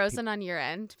 Am I frozen on your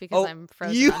end because I'm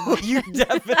frozen? on mine. You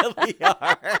definitely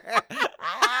are.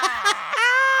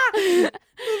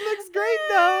 It looks great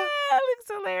though. It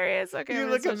looks hilarious. Okay, You I'm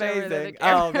look gonna switch over to the amazing.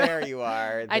 camera. Oh, there you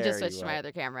are. I just There switched you to my are.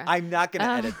 other camera. I'm not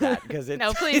gonna edit that because it's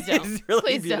No, please don't. It's really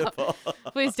Please don't. beautiful.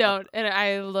 Please don't. And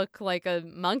I look like a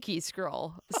monkey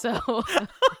scroll. So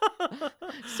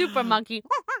super monkey.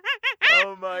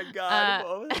 Oh my God.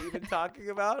 What was I even talking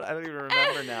about? I don't even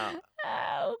remember now.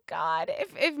 Oh God!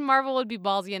 If Marvel would be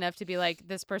ballsy enough to be like,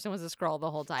 this person was a Skrull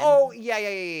the whole time. Oh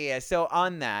yeah. So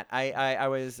on that, I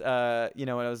was when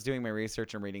I was doing my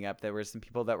research and reading up, there were some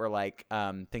people that were like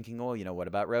thinking, oh, what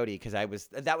about Rhodey? Because that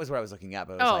was what I was looking up.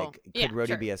 I was like, could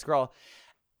Rhodey be a Skrull?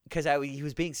 Because he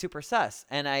was being super sus,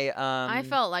 and I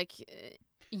felt like.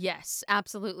 Yes,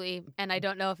 absolutely. And I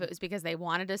don't know if it was because they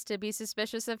wanted us to be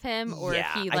suspicious of him or if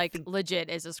he I think legit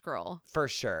is a Skrull. for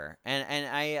sure. And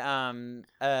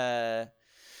I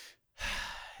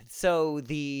so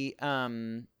the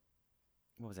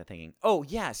what was I thinking? Oh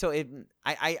yeah, so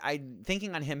I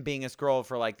thinking on him being a Skrull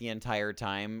for like the entire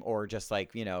time or just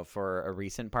like, for a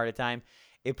recent part of time,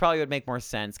 it probably would make more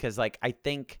sense because like I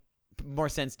think more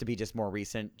sense to be just more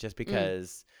recent just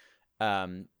because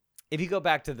if you go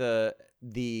back to the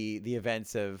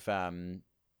events of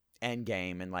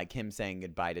Endgame and like him saying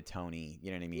goodbye to Tony,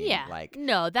 you know what I mean? Yeah. Like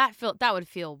No, that would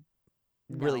feel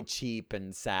really cheap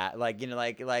and sad. Like,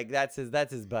 like that's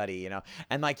his buddy,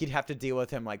 and like you'd have to deal with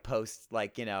him like post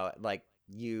like, like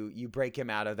you break him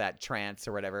out of that trance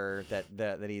or whatever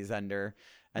that he's under,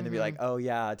 and then be like, oh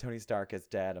yeah, Tony Stark is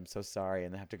dead. I'm so sorry,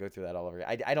 and they have to go through that all over.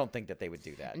 I don't think that they would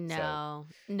do that. No,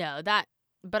 that.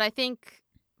 But I think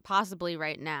possibly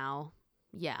right now,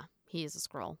 yeah, he is a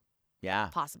Skrull. Yeah,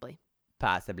 possibly.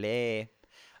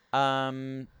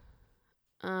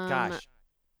 Gosh.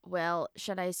 Well,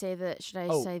 should I say the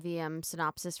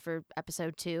synopsis for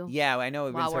episode 2? Yeah, I know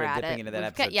we've been sort of dipping into that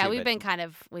episode. We've been kind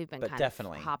of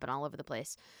definitely hopping all over the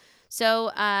place.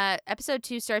 So, episode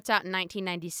 2 starts out in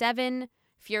 1997.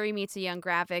 Fury meets a young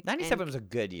Gravik. 97 was a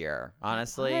good year,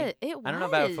 honestly. It was. I don't know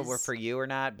about if it were for you or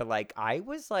not, but like I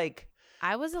was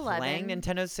 11. Playing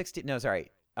Nintendo 60. No, sorry.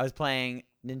 I was playing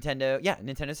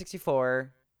Nintendo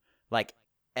 64, like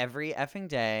every effing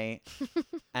day,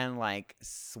 and like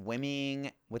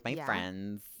swimming with my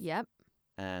friends. Yep.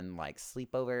 And like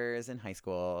sleepovers in high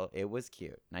school. It was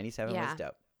cute. 97 was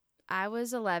dope. I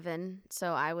was 11,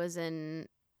 so I was in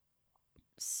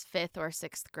 5th or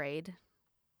 6th grade.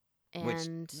 Which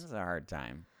was a hard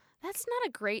time. That's not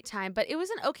a great time, but it was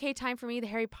an okay time for me. The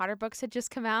Harry Potter books had just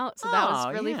come out, so that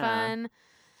was really fun.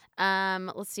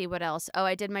 Let's see what else. Oh,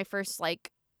 I did my first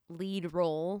like lead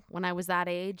role when I was that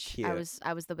age. Cute.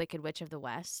 I was the Wicked Witch of the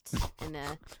West in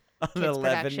a An kids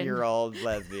 11-year-old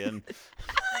lesbian.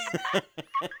 And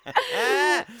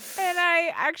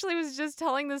I actually was just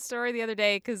telling this story the other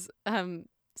day because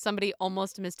somebody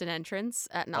almost missed an entrance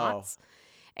at Knott's.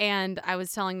 And I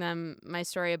was telling them my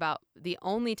story about the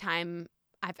only time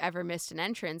I've ever missed an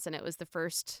entrance, and it was the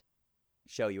first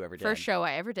show you ever did. First show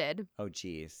I ever did. Oh,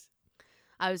 jeez.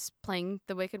 I was playing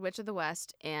the Wicked Witch of the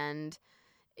West, and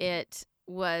it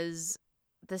was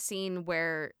the scene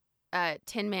where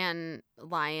Tin Man,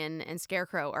 Lion, and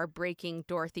Scarecrow are breaking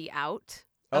Dorothy out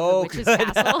of the witch's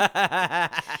castle.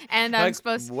 And I'm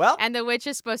and the witch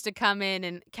is supposed to come in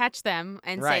and catch them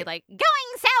and say like,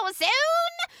 "Going so soon."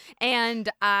 And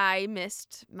I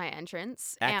missed my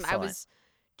entrance. Excellent. And I was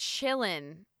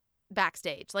chilling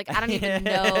backstage. Like, I don't even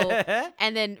know.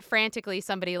 And then frantically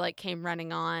somebody like came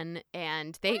running on,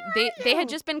 and they had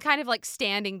just been kind of like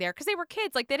standing there because they were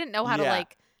kids. Like, they didn't know how to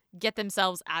like get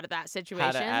themselves out of that situation.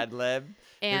 How to ad-lib.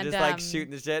 And they're just like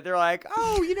shooting the shit. They're like,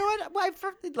 oh, you know what?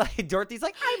 Like Dorothy's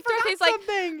like, I forgot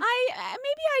something. Like,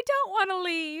 maybe I don't want to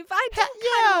leave. I don't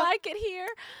kind of like it here.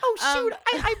 Oh shoot,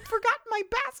 I forgot my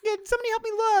basket. Somebody help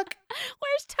me look.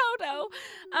 Where's Toto?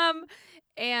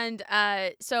 And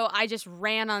so I just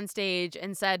ran on stage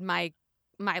and said my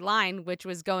line, which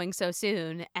was "going so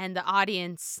soon," and the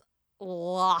audience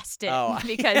lost it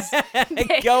because so soon.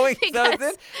 We've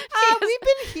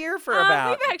been here for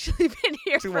about we've actually been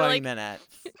here for 20 like minutes.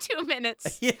 2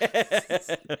 minutes.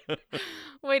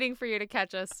 Waiting for you to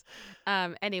catch us.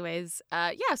 Anyways, so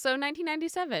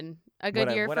 1997, a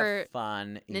good year for a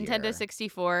fun Nintendo year.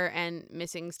 64 and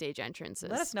missing stage entrances.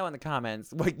 Let us know in the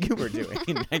comments what you were doing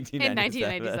in 1997. In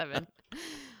 1997.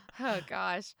 Oh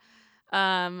gosh.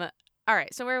 All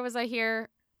right, so where was I here?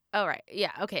 Oh, right.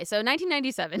 Yeah. Okay. So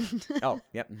 1997. Oh,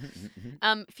 yep.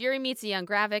 Fury meets a young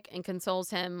Gravik and consoles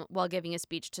him while giving a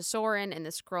speech to Soren and the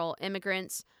Skrull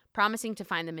immigrants, promising to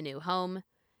find them a new home.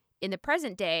 In the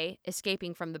present day,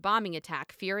 escaping from the bombing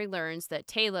attack, Fury learns from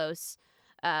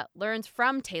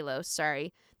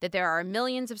Talos, that there are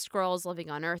millions of Skrulls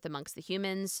living on Earth amongst the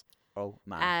humans. Oh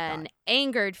my God.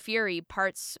 Angered, Fury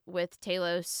parts with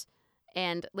Talos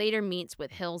and later meets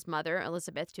with Hill's mother,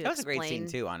 Elizabeth, to explain. That was a great scene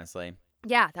too, honestly.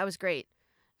 Yeah, that was great.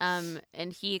 And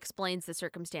he explains the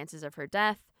circumstances of her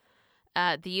death.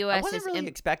 The U.S. I wasn't really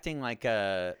expecting like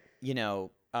a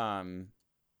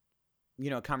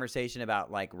conversation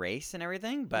about like race and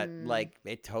everything, but like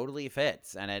it totally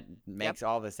fits and it makes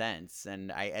all the sense.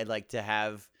 And I'd like to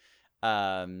have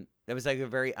it was like a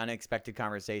very unexpected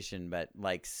conversation, but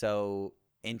like so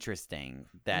interesting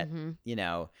that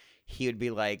he would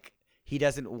be like he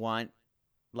doesn't want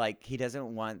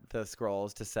the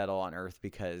Skrulls to settle on Earth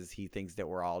because he thinks that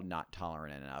we're all not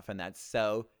tolerant enough. And that's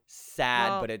so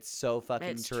sad, but it's so fucking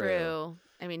it's true.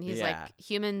 I mean, he's like,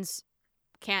 humans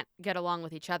can't get along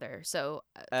with each other. So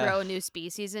throw a new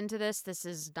species into this. This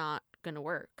is not going to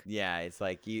work. Yeah, it's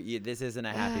like, this isn't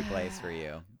a happy place for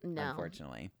you,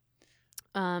 unfortunately.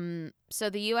 So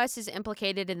the U.S. is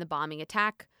implicated in the bombing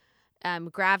attack.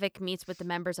 Gravik meets with the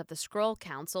members of the Skrull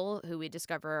Council, who we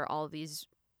discover are all of these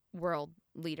world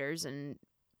leaders and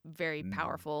very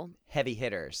powerful heavy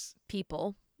hitters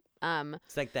people.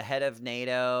 It's like the head of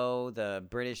NATO, the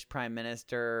British Prime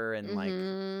Minister, and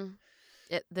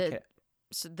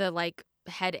the like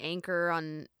head anchor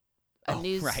on a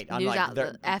news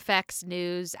FX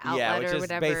news outlet which or is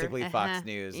whatever. Basically Fox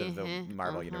News of the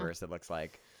Marvel universe. It looks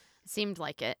like seemed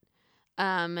like it.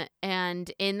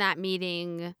 And in that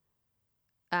meeting,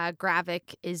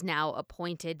 Gravik is now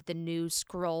appointed the new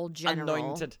Skrull general.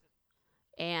 Anointed.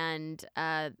 And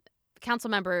council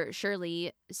member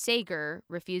Shirley Sager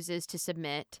refuses to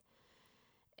submit,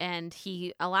 and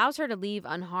he allows her to leave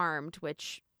unharmed,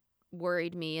 which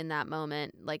worried me in that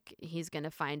moment. Like, he's going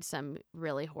to find some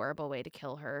really horrible way to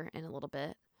kill her in a little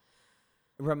bit.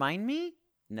 Remind me?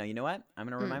 No, you know what? I'm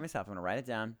going to remind myself. I'm going to write it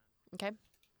down. Okay.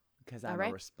 Because I'm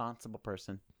a responsible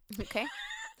person. Okay.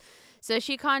 So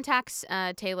she contacts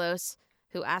Talos,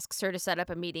 who asks her to set up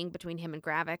a meeting between him and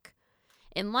Gravik.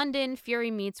 In London,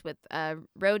 Fury meets with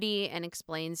Rhodey and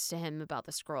explains to him about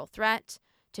the Skrull threat.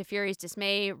 To Fury's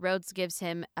dismay, Rhodes gives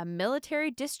him a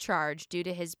military discharge due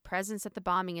to his presence at the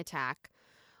bombing attack.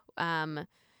 And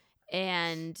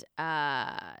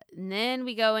then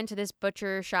we go into this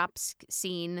butcher shop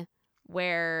scene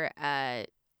where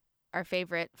our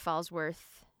favorite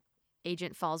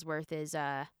Agent Falsworth, is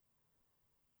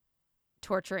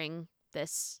torturing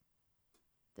this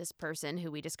person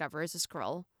who we discover is a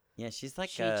Skrull. Yeah, she's like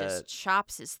she just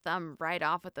chops his thumb right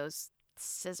off with those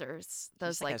scissors,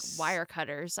 those like wire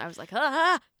cutters. I was like,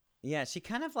 ah. Yeah, she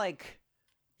kind of like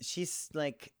she's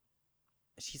like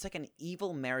an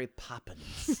evil Mary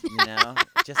Poppins, you know,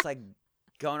 just like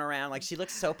going around like she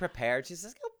looks so prepared. She's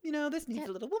like, oh, this needs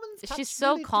a little woman's touch. She's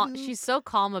so calm. She's so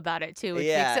calm about it too. It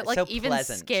makes it like so even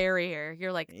pleasant. Scarier.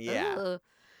 You're like, ugh.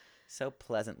 So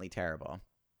pleasantly terrible.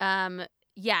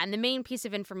 Yeah, and the main piece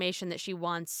of information that she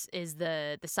wants is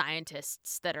the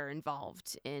scientists that are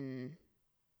involved in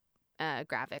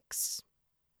Gravik's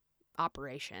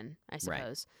operation, I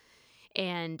suppose. Right.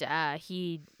 And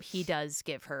he does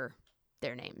give her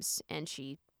their names, and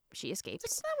she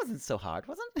escapes. That wasn't so hard,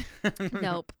 was it?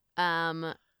 Nope.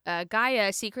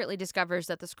 Gaia secretly discovers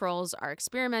that the Skrulls are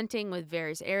experimenting with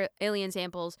various alien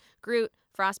samples: Groot,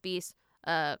 Frostbeast,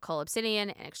 Cull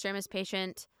Obsidian, an Extremis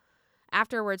patient.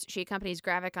 Afterwards, she accompanies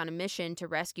Gravik on a mission to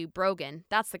rescue Brogan.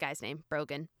 That's the guy's name,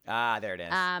 Brogan. Ah, there it is.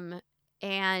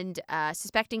 And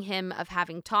suspecting him of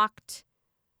having talked,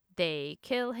 they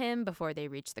kill him before they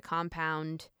reach the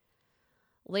compound.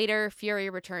 Later, Fury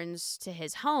returns to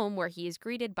his home where he is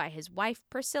greeted by his wife,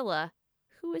 Priscilla,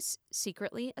 who is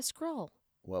secretly a Skrull.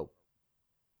 Whoa.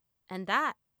 And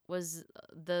that was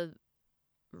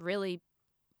really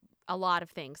a lot of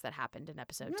things that happened in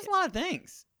episode 2. There's a lot of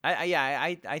things.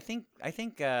 I think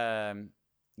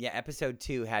episode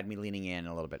 2 had me leaning in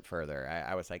a little bit further.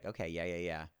 I was like, okay,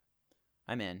 yeah.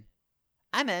 I'm in.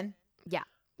 Yeah.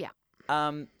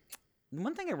 One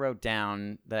thing I wrote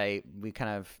down that we kind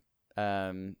of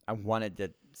I wanted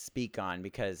to speak on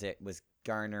because it was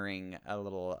garnering a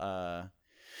little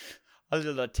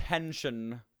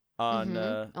attention on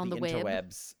the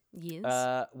interwebs.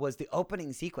 Yes. Was the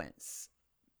opening sequence.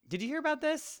 Did you hear about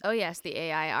this? Oh yes, the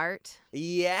AI art.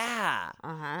 Yeah.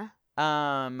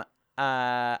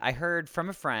 I heard from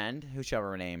a friend who shall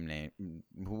remain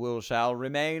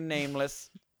nameless.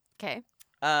 Okay.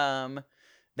 That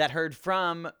heard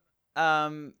from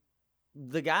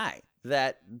the guy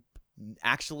that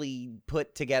actually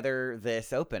put together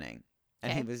this opening,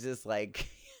 and he was just like,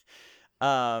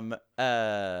 it's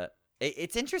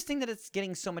interesting that it's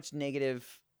getting so much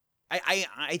negative.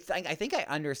 I think I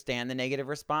understand the negative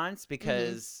response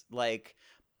because like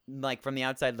from the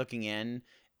outside looking in,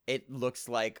 it looks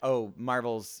like, oh,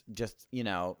 Marvel's just,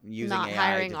 using not AI.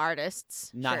 Hiring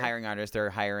artists. Not hiring artists. They're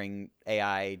hiring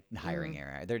AI.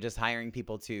 AI. They're just hiring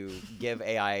people to give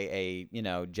AI a,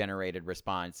 generated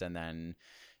response, and then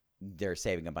they're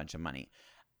saving a bunch of money.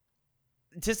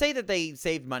 To say that they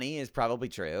saved money is probably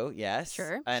true, yes.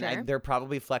 Sure, and they're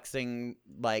probably flexing,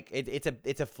 like,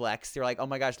 it's a flex. They're like, oh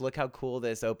my gosh, look how cool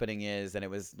this opening is, and it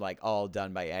was, like, all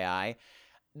done by AI.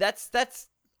 That's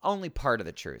only part of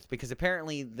the truth, because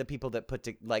apparently the people that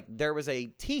there was a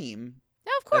team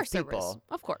of course of people there was.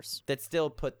 Of course. that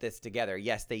still put this together.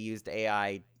 Yes, they used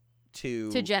AI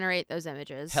to generate those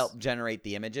images. Help generate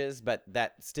the images, but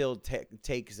that still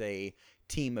takes a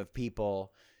team of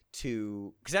people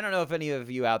to, because I don't know if any of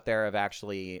you out there have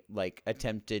actually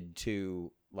attempted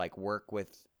to work with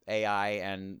AI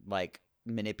and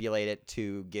manipulate it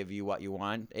to give you what you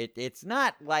want. It's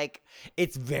not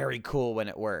it's very cool when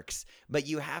it works, but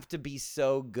you have to be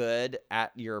so good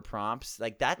at your prompts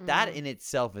that in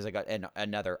itself is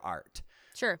another art.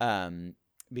 Sure.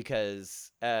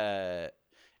 Because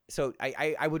so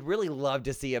I would really love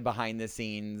to see a behind the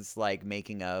scenes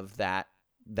making of that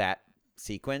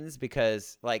sequence,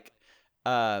 because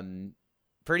for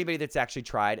anybody that's actually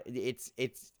tried, it's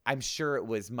I'm sure it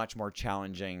was much more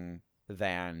challenging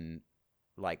than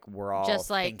like we're all just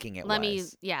like thinking it let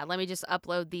was. let me just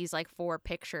upload these like 4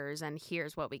 pictures and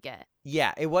here's what we get.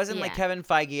 Yeah, it wasn't like Yeah. Kevin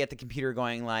Feige at the computer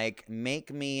going like,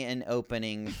 make me an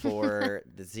opening for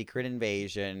the Secret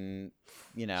Invasion,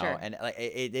 you know, Sure. and like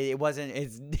it wasn't.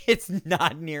 It's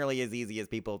not nearly as easy as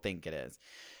people think it is.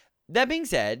 That being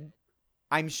said,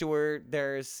 I'm sure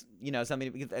there's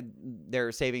something because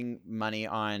they're saving money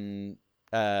on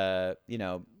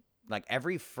like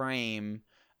every frame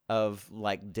of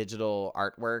like digital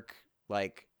artwork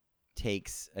like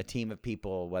takes a team of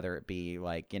people, whether it be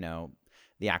like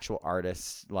the actual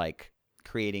artists like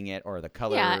creating it or the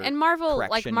color. Yeah, and Marvel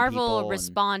correction people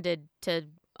responded to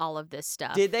all of this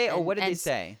stuff. Did they? Or and- what did they and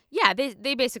say? Yeah,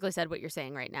 they basically said what you're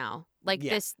saying right now. Like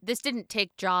Yeah. this didn't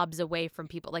take jobs away from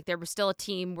people. Like there was still a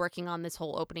team working on this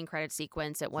whole opening credit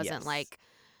sequence. It wasn't Yes. like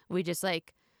we just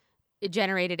like it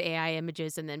generated AI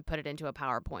images and then put it into a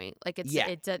PowerPoint. Like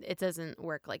it doesn't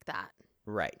work like that.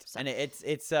 Right. So- And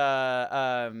it's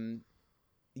yeah,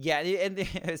 and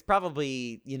it's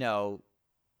probably,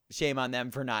 shame on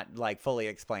them for not like fully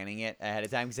explaining it ahead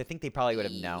of time, because I think they probably would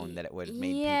have known that it would have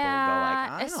made people go like,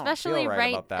 I don't feel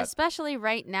right about that. Especially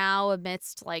right now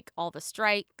amidst like all the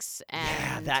strikes and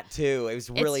Yeah, that too. It was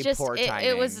really it's just, poor timing.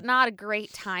 It was not a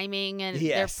great timing, and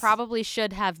Yes. there probably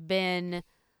should have been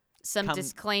some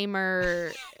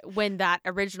disclaimer when that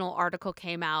original article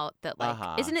came out that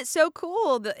like, isn't it so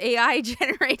cool that AI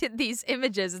generated these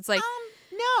images? It's like,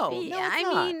 no, it's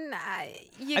not.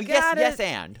 You Yes,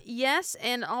 gotta yes,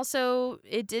 and also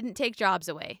it didn't take jobs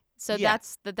away. So Yeah.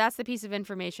 that's the piece of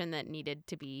information that needed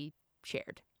to be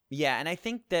shared. Yeah, and I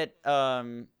think that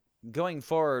going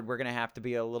forward, we're gonna have to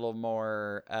be a little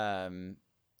more,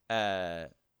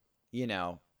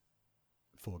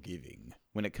 forgiving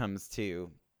when it comes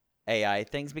to AI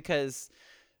things, because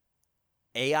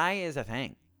AI is a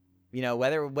thing.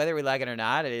 Whether we like it or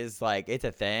not, it is like it's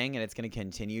a thing, and it's going to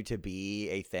continue to be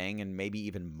a thing, and maybe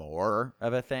even more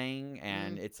of a thing.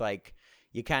 And it's like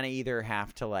you kind of either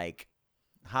have to like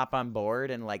hop on board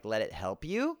and like let it help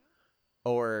you,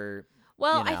 or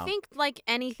I think like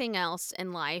anything else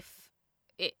in life,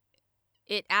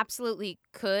 it absolutely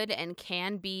could and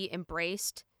can be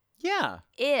embraced. Yeah.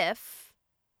 If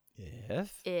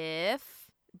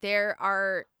there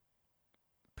are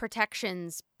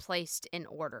protections placed in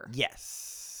order.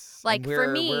 Yes. Like for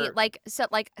me,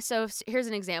 so here's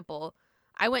an example.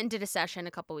 I went and did a session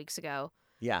a couple weeks ago.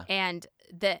 Yeah. And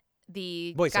the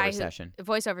voiceover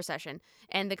session,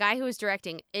 and the guy who was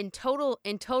directing in total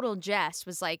jest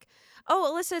was like,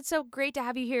 "Oh, Alyssa, it's so great to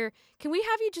have you here. Can we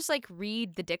have you just like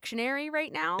read the dictionary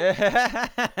right now?"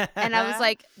 And I was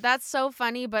like, "That's so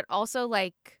funny, but also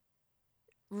like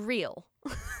real."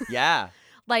 Yeah.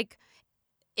 Like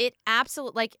it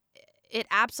absolutely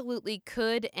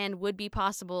could and would be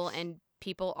possible, and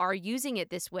people are using it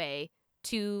this way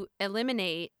to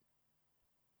eliminate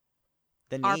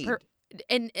the need.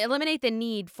 and eliminate the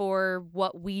need for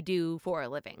what we do for a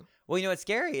living. Well, what's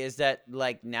scary is that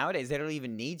like nowadays they don't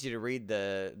even need you to read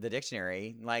the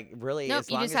dictionary. Like really, Nope,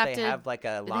 as long as they have like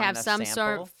a long enough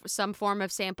sample. some form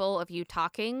of sample of you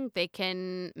talking, they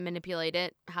can manipulate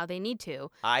it how they need to.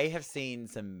 I have seen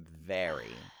some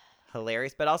very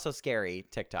hilarious but also scary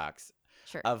TikToks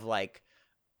of like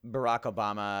Barack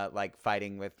Obama like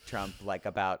fighting with Trump like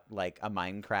about like a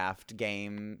Minecraft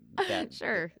game. That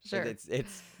Sure.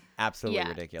 It's absolutely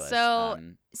ridiculous.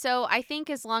 So I think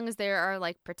as long as there are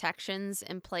like protections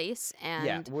in place,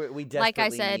 and we definitely like I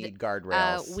said, need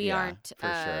guardrails. We aren't for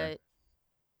sure.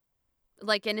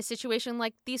 Like in a situation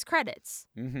like these credits.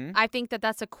 Mm-hmm. I think that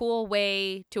that's a cool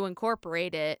way to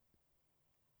incorporate it.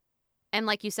 And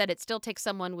like you said, it still takes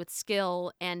someone with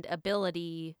skill and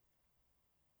ability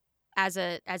as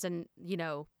an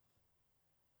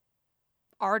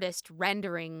artist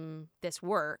rendering this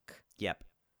work. Yep.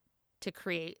 To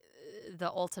create the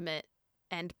ultimate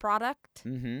end product.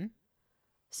 Mm-hmm.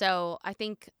 So I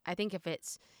think if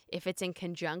it's in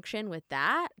conjunction with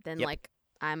that, then like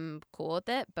I'm cool with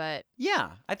it. But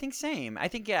yeah, I think same. I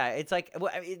think it's like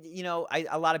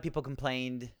a lot of people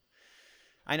complained.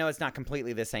 I know it's not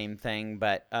completely the same thing,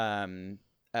 but when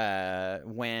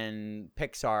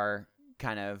Pixar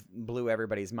kind of blew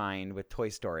everybody's mind with Toy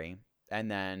Story, and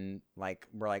then like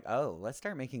we're like, oh, let's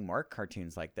start making more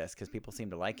cartoons like this because people seem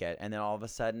to like it, and then all of a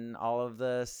sudden, all of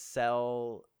the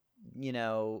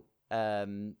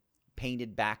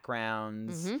painted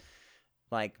backgrounds,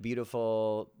 like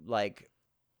beautiful, like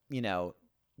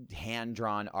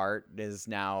hand-drawn art is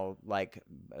now like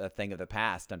a thing of the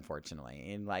past,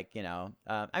 unfortunately. And like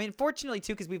fortunately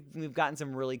too, because we've gotten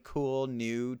some really cool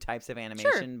new types of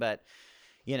animation. But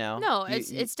no,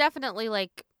 it's definitely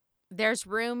like there's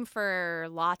room for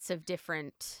lots of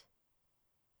different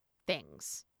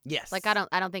things. Yes. Like I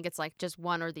don't think it's like just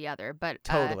one or the other, but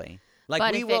Totally. Like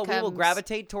but we if will it we will comes-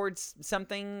 gravitate towards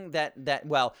something that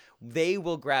well, they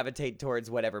will gravitate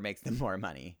towards whatever makes them more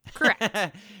money.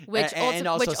 Correct. Which and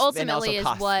also which ultimately is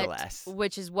costs the what less.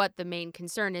 which is what the main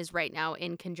concern is right now,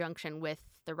 in conjunction with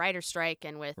the writer's strike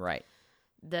and with Right.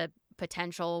 the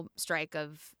potential strike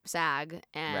of SAG.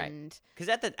 And Because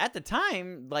at the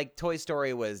time, like Toy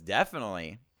Story was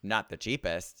definitely not the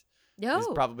cheapest. It was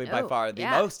probably by far the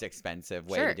most expensive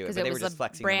way to do it. Because But it they was were just a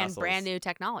flexing the muscles. brand new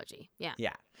technology. Yeah.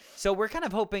 Yeah. So we're kind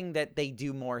of hoping that they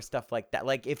do more stuff like that.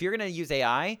 Like if you're gonna use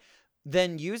AI,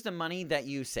 then use the money that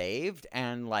you saved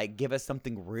and like give us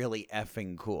something really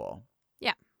effing cool.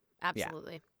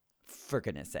 Absolutely. For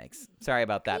goodness sakes. Sorry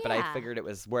about that, but I Yeah. figured it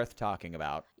was worth talking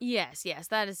about. Yes,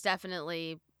 that is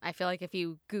definitely. I feel like if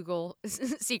you Google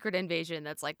Secret Invasion,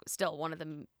 that's like still one of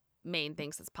the main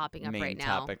things that's popping up Main right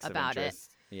now topics about of it.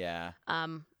 interest. Yeah.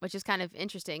 Which is kind of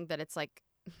interesting that it's like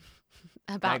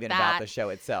Not about even that. about the show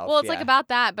itself. Well, it's like yeah. about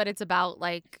that, but it's about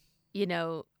like,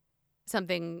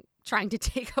 something trying to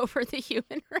take over the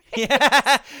human race.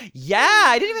 Yeah,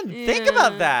 I didn't even think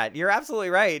about Yeah. that. You're absolutely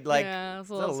right. Like yeah, it's it's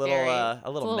a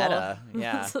little meta.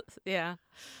 Yeah. yeah.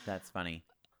 That's funny.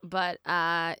 But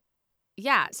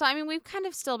yeah, so I mean we've kind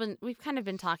of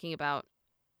been talking about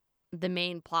the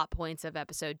main plot points of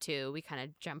episode 2. We kind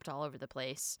of jumped all over the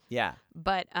place. Yeah.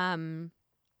 But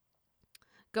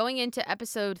going into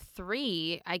episode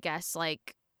 3, I guess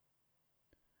like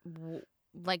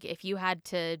if you had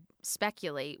to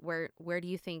speculate, where do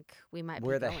you think we might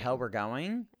Where be the going? hell we're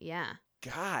going? Yeah.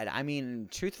 God, I mean,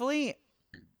 truthfully,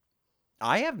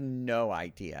 I have no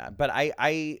idea. But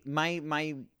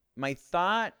my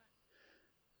thought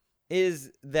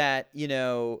is that,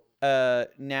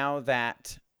 now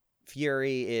that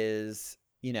Fury is,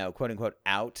 quote unquote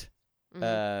out,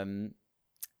 Mhm.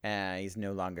 he's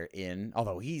no longer in,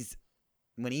 although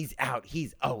when he's out,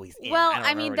 he's always in. Well, don't I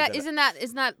remember mean what he isn't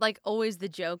that like always the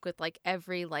joke with like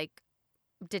every like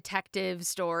detective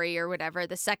story or whatever?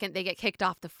 The second they get kicked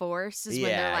off the force is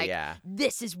when they're like, yeah.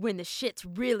 this is when the shit's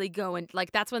really going.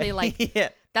 Like that's when they like yeah.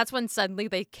 that's when suddenly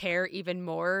they care even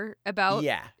more about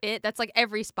Yeah. it. That's like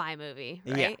every spy movie,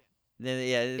 right? Yeah,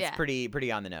 it's Yeah.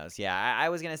 pretty on the nose. Yeah, I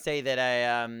was gonna say that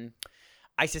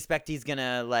I suspect he's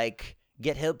gonna like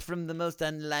get help from the most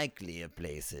unlikely of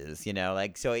places.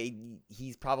 Like so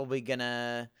he's probably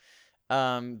gonna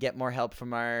get more help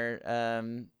from our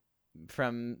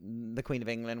from the Queen of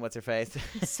England. What's her face?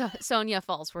 Sonia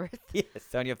Fallsworth. Yes,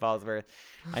 Sonia Fallsworth.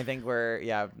 I think we're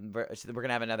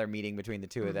gonna have another meeting between the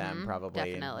two of them Mhm, probably. And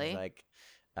it's definitely. like,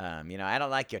 I don't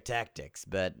like your tactics,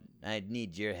 but I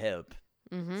need your help.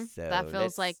 Mm-hmm. So that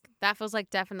feels like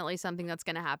definitely something that's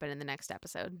going to happen in the next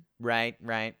episode. Right.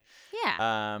 Yeah.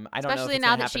 I don't know. Especially if it's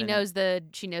now gonna that she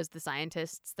happen knows the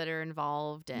scientists that are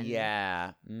involved and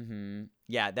Yeah. Mm-hmm.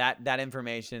 Yeah. That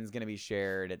information is gonna be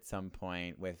shared at some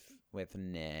point with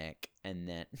Nick, and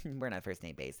then we're on a first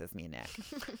name basis, me and Nick.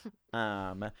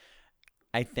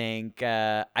 I think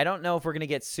I don't know if we're gonna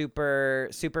get super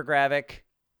graphic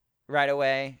right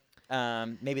away.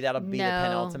 Maybe that'll be the No.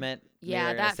 penultimate. Maybe Yeah,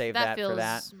 they're gonna save that feels for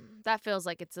that. that feels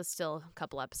like it's still a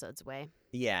couple episodes away.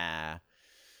 Yeah.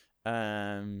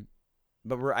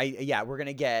 But we're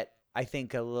gonna get, I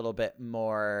think, a little bit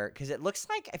more, because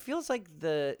it feels like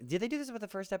did they do this with the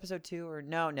first episode too, or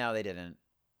no they didn't,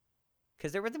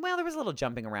 because there was a little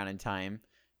jumping around in time,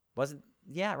 wasn't?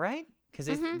 Yeah, right. Because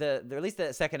at least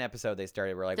the second episode they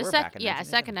started, we're like, we're back in 1997.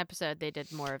 second episode they did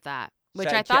more of that, which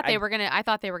So I thought they were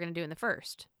gonna do in the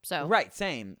first. So Right,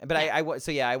 same. But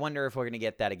Yeah. I wonder if we're gonna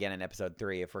get that again in episode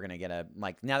 3. If we're gonna get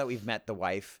now that we've met the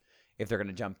wife, if they're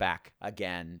gonna jump back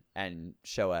again and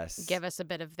show us, give us a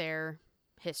bit of their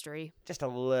history. just a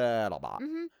little bit.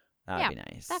 Mm-hmm. That'd be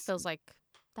nice. That feels like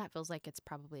it's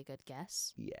probably a good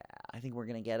guess. Yeah, I think we're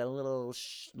gonna get a little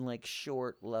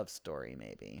short love story,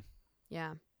 maybe.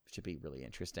 Yeah, Should be really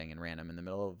interesting and random in the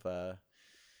middle of a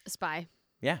spy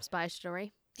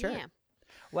story. Sure. Yeah.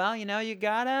 Well, you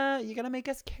gotta make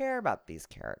us care about these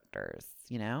characters,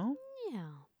 Yeah.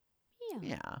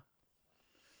 Yeah.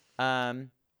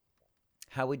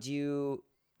 How would you?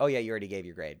 Oh yeah, you already gave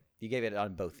your grade. You gave it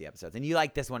on both the episodes, and you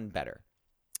like this one better.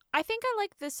 I think I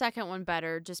like the second one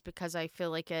better, just because I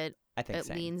feel like I think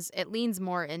same. leans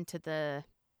more into the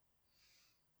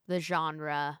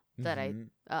genre that Mhm.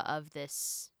 of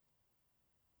this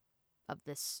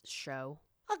show.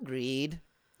 Agreed.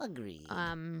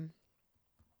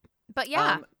 But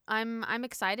yeah, I'm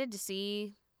excited to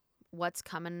see what's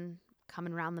coming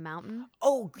around the mountain.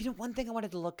 Oh, one thing I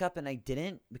wanted to look up and I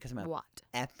didn't because I'm a What?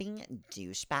 effing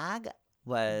douchebag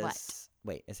was What?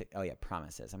 Wait, is it? Oh yeah,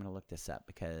 Promises. I'm gonna look this up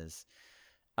because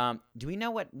Do we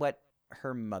know what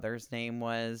her mother's name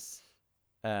was?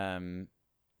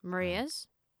 Maria's?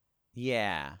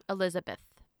 Yeah. Elizabeth.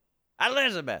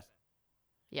 Elizabeth.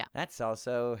 Yeah. That's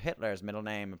also Hitler's middle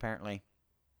name, apparently.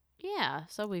 Yeah,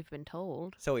 so we've been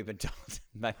told. So we've been told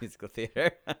by musical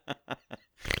theater.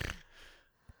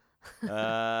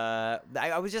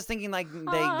 I was just thinking, like,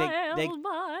 they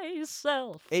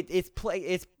myself. Who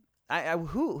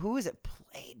is it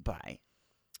played by?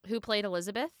 Who played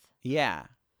Elizabeth? Yeah.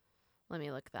 Let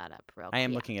me look that up real quick. I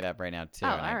am looking it up right now, too. Oh,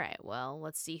 all right. Well,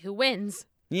 let's see who wins.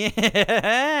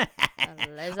 Yeah.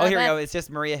 Elizabeth. Oh, here we go. It's just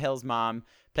Maria Hill's mom,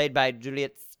 played by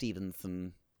Juliet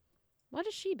Stevenson. What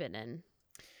has she been in?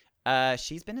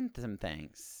 She's been in some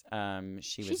things.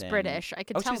 She's British. I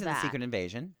could tell she was that. in The Secret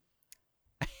Invasion.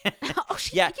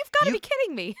 Yeah, you've got to be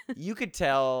kidding me. You could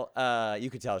tell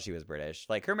she was British.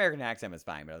 Like, her American accent was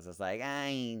fine, but I was just like,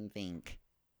 I think.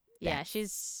 Yeah,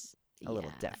 she's a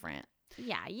little different.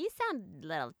 Yeah, you sound a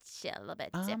little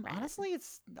bit different. Honestly,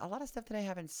 it's a lot of stuff that I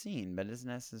haven't seen, but isn't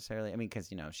necessarily. I mean, because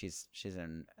she's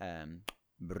in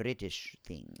British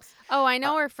things. Oh, I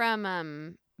know her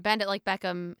from Bandit Like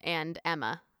Beckham and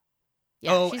Emma.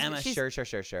 Yeah, Emma, sure.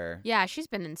 Yeah, she's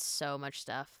been in so much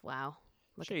stuff. Wow.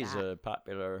 She's a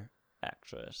popular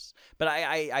actress. But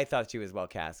I thought she was well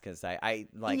cast because I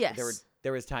like yes.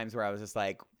 there was times where I was just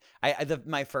like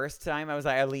my first time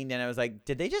I leaned in, I was like,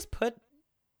 did they just put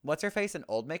what's her face in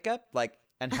old makeup, like,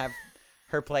 and have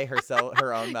her play herself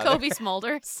her own mother? Kobe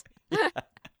Smulders. I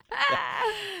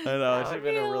know it should have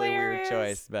been a really weird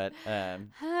choice, but I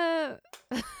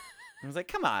was like,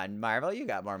 come on, Marvel, you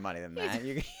got more money than that.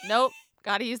 Nope.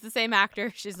 Got to use the same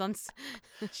actor. She's on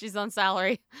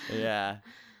salary. Yeah.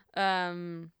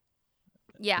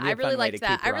 Yeah, I really liked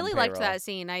that. I really liked that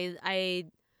scene. I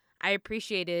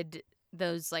appreciated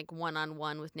those like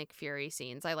one-on-one with Nick Fury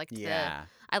scenes. I liked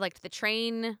the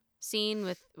train scene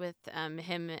with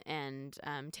him and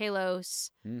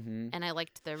Talos, and I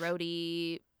liked the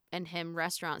roadie and him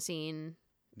restaurant scene.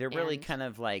 They're really kind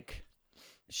of like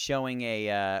showing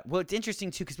well, it's interesting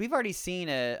too because we've already seen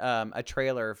a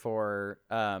trailer for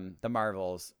the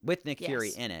Marvels with Nick Fury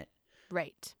in it,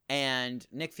 right? And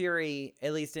Nick Fury,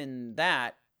 at least in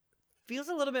that, feels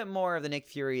a little bit more of the Nick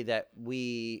Fury that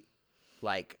we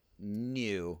like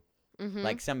knew,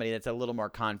 like somebody that's a little more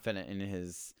confident in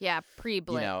his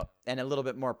pre-blip, and a little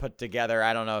bit more put together.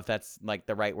 I don't know if that's like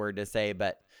the right word to say,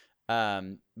 but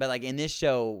like in this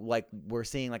show, like we're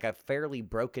seeing like a fairly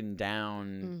broken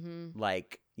down,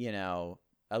 like, a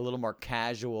little more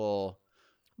casual.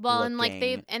 Well,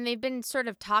 looking. and they've been sort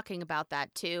of talking about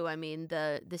that too. I mean,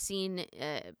 the scene.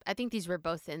 I think these were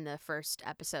both in the first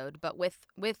episode, but with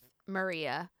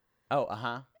Maria.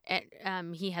 Oh,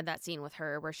 he had that scene with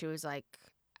her where she was like,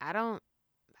 I don't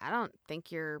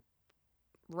think you're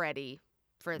ready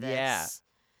for this. Yeah.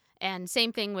 And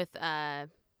same thing with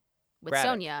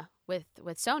Sonya.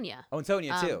 With Sonya. Oh, and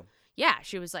Sonya too. Yeah,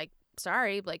 she was like,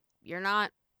 sorry, like you're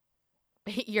not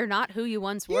who you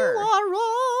once were. You are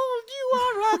old, you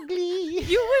are ugly.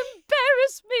 You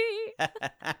embarrass me.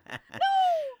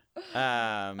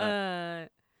 No.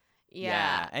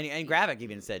 Yeah. And Gravik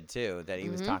even said too that he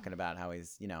was talking about how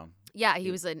he's, Yeah, he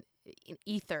was an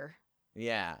ether.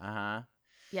 Yeah,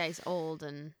 Yeah, he's old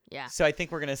and yeah. So I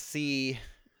think we're gonna see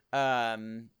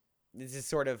this is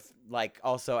sort of like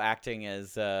also acting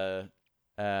as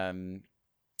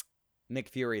Nick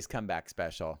Fury's comeback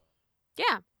special.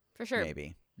 Yeah, for sure.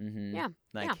 Maybe. Yeah.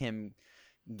 Like him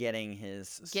getting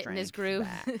his groove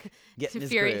back. Getting his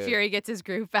Fury, groove. Fury gets his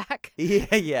groove back.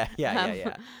 Yeah.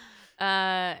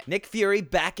 Nick Fury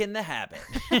back in the habit.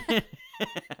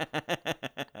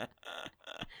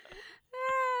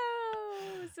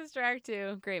 Sister Act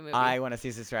 2. Great movie. I want to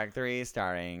see Sister Act 3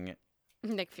 starring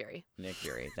Nick Fury.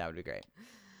 That would be great.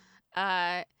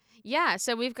 Yeah,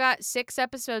 so we've got 6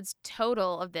 episodes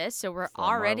total of this, so we're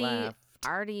already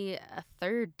a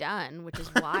third done, which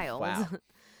is wild. Wow.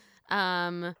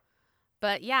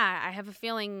 But yeah, I have a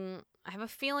feeling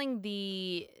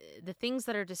the things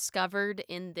that are discovered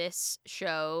in this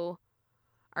show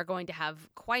are going to have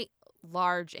quite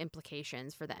large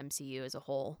implications for the MCU as a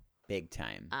whole. Big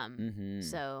time.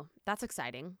 So that's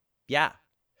exciting. Yeah.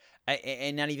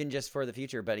 And not even just for the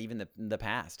future, but even the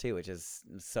past too, which is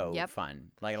so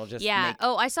fun. Like it'll just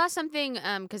Oh, I saw something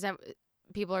because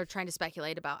people are trying to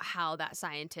speculate about how that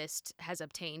scientist has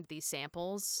obtained these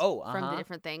samples from the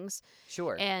different things.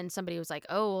 Sure. And somebody was like,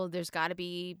 "Oh, well, there's got to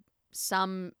be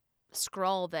some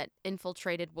Skrull that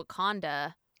infiltrated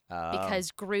Wakanda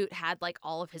because Groot had like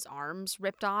all of his arms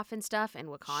ripped off and stuff in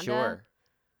Wakanda." Sure.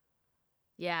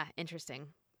 Yeah, interesting.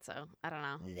 So I don't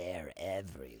know. They're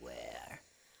everywhere.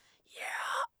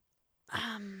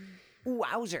 Yeah.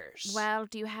 Wowzers. Well,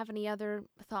 do you have any other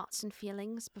thoughts and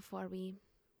feelings before we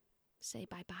say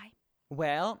bye-bye?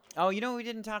 Well, you know what we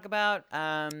didn't talk about?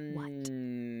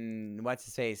 What's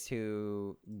his face?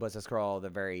 Who was a Skrull? The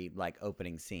very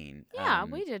opening scene. Yeah,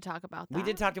 we did talk about that. We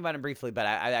did talk about him briefly, but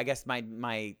I guess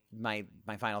my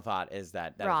final thought is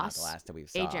that Ross, is not the last that we've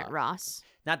seen. Agent Ross.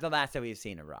 Not the last that we've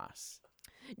seen of Ross.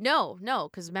 No,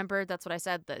 because remember that's what I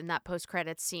said in that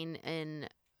post-credits scene in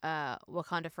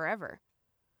Wakanda Forever.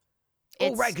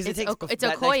 Right, because it's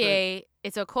Okoye.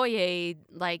 It's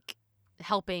Okoye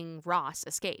helping Ross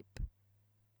escape.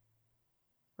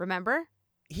 Remember?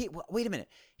 Wait a minute.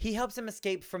 He helps him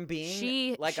escape from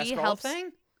being a Skrull helps,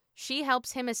 thing? She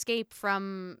helps him escape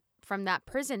from that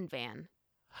prison van.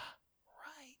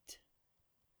 Right.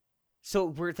 So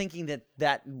we're thinking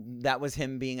that was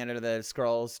him being under the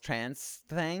Skrull's trance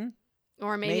thing?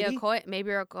 Or maybe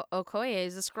Okoye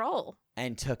is a Skrull.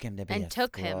 And took him to be and a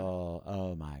took him. Skrull.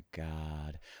 Oh my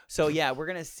God. So yeah, we're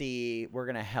gonna see.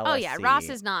 Oh yeah, Ross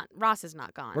is not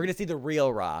gone. We're gonna see the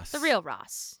real Ross. The real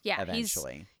Ross. Yeah,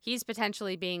 eventually. He's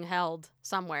potentially being held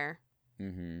somewhere.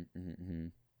 Mm-hmm.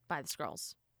 By the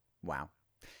Skrulls. Wow.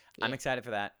 Yeah. I'm excited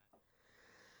for that.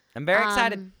 I'm very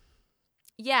excited.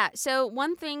 Yeah. So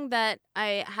one thing that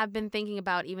I have been thinking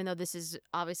about, even though this is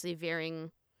obviously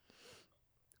veering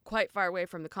quite far away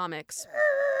from the comics,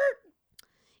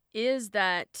 is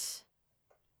that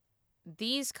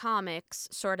these comics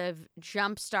sort of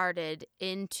jump-started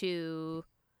into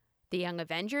the Young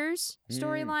Avengers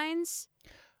storylines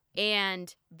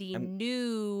and the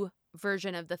new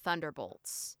version of the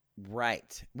Thunderbolts.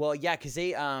 Right. Well, yeah, because they,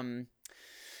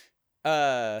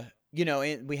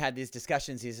 we had these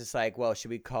discussions. He's just like, well,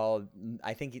 should we call,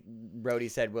 I think Rhodey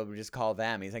said, well, we'll just call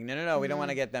them. He's like, no, we don't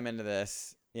want to get them into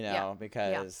this.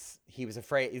 Because he was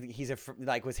afraid.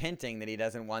 Was hinting that he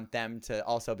doesn't want them to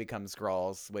also become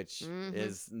Skrulls, which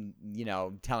is,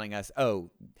 telling us,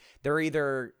 oh, they're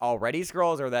either already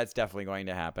Skrulls or that's definitely going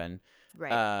to happen.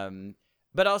 Right.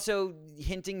 But also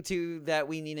hinting to that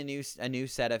we need a new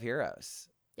set of heroes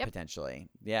potentially.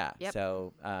 Yeah. Yep.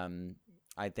 So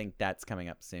I think that's coming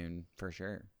up soon for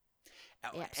sure.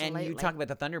 Absolutely. And you talk about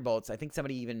the Thunderbolts. I think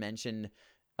somebody even mentioned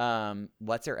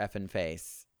what's her effing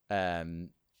face.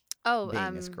 Being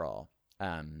a Skrull.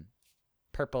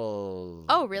 Purple.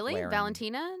 Oh, really? wearing...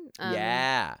 Valentina?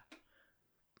 Yeah.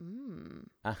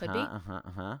 Could be.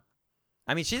 I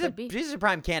mean, she's a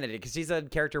prime candidate because she's a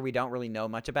character we don't really know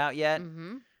much about yet.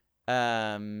 Mm-hmm.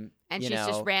 And she's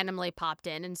just randomly popped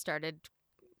in and started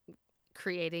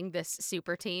creating this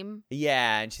super team.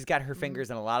 Yeah, and she's got her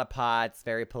fingers in a lot of pots.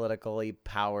 Very politically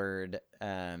powered.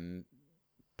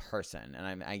 Person,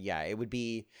 and it would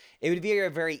be a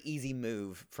very easy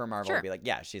move for Marvel to be like,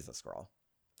 yeah, she's a Skrull.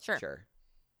 Sure.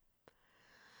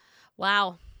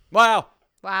 Wow. Well,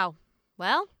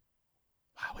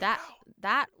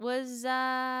 that was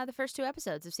the first 2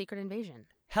 episodes of Secret Invasion.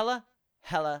 Hella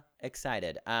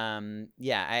excited. I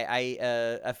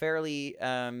a fairly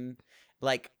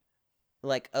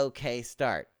okay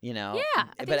start, Yeah, I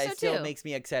think but so it still too. makes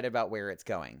me excited about where it's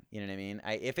going. You know what I mean?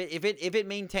 If it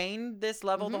maintained this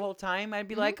level the whole time, I'd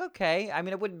be like, okay. I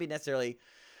mean, it wouldn't be necessarily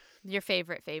your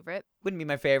favorite. Wouldn't be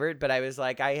my favorite, but I was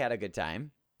like, I had a good time.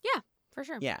 Yeah, for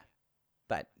sure. Yeah,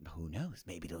 but who knows?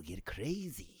 Maybe it'll get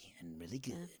crazy and really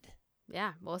good.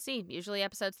 Yeah, we'll see. Usually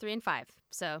episodes 3 and 5.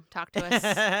 So talk to us.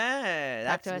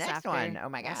 That's the next one. Oh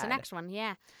my God. That's the next one.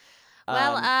 Yeah.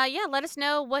 Well, let us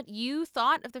know what you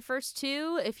thought of the first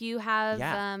 2. If you have,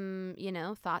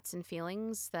 thoughts and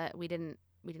feelings that we didn't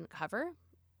cover.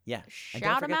 Yeah.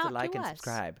 Shout them out to like and us.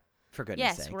 subscribe. For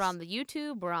goodness sakes. Yes, we're on the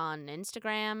YouTube. We're on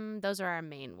Instagram. Those are our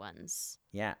main ones.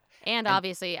 Yeah. And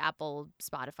obviously Apple,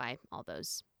 Spotify, all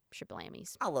those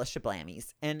shablammies. All those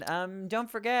shablammies. And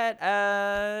don't forget,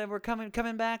 we're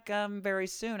coming back very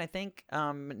soon. I think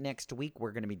next week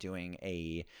we're going to be doing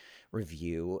a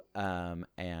review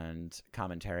and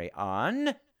commentary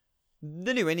on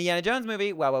the new Indiana Jones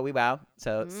movie. Wow, wee wow.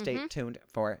 So stay tuned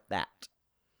for that.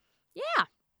 Yeah.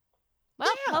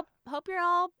 Well, hope you're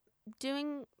all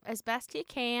doing as best you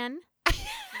can.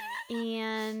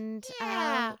 And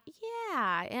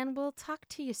and we'll talk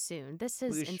to you soon. This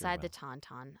is Inside the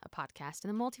Tauntaun, a podcast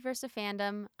in the multiverse of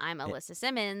fandom. I'm Alyssa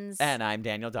Simmons. And I'm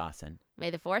Daniel Dawson. May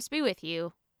the Force be with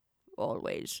you.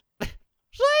 Always.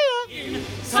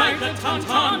 Inside the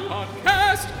Tauntaun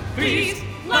podcast, please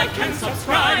like and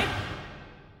subscribe.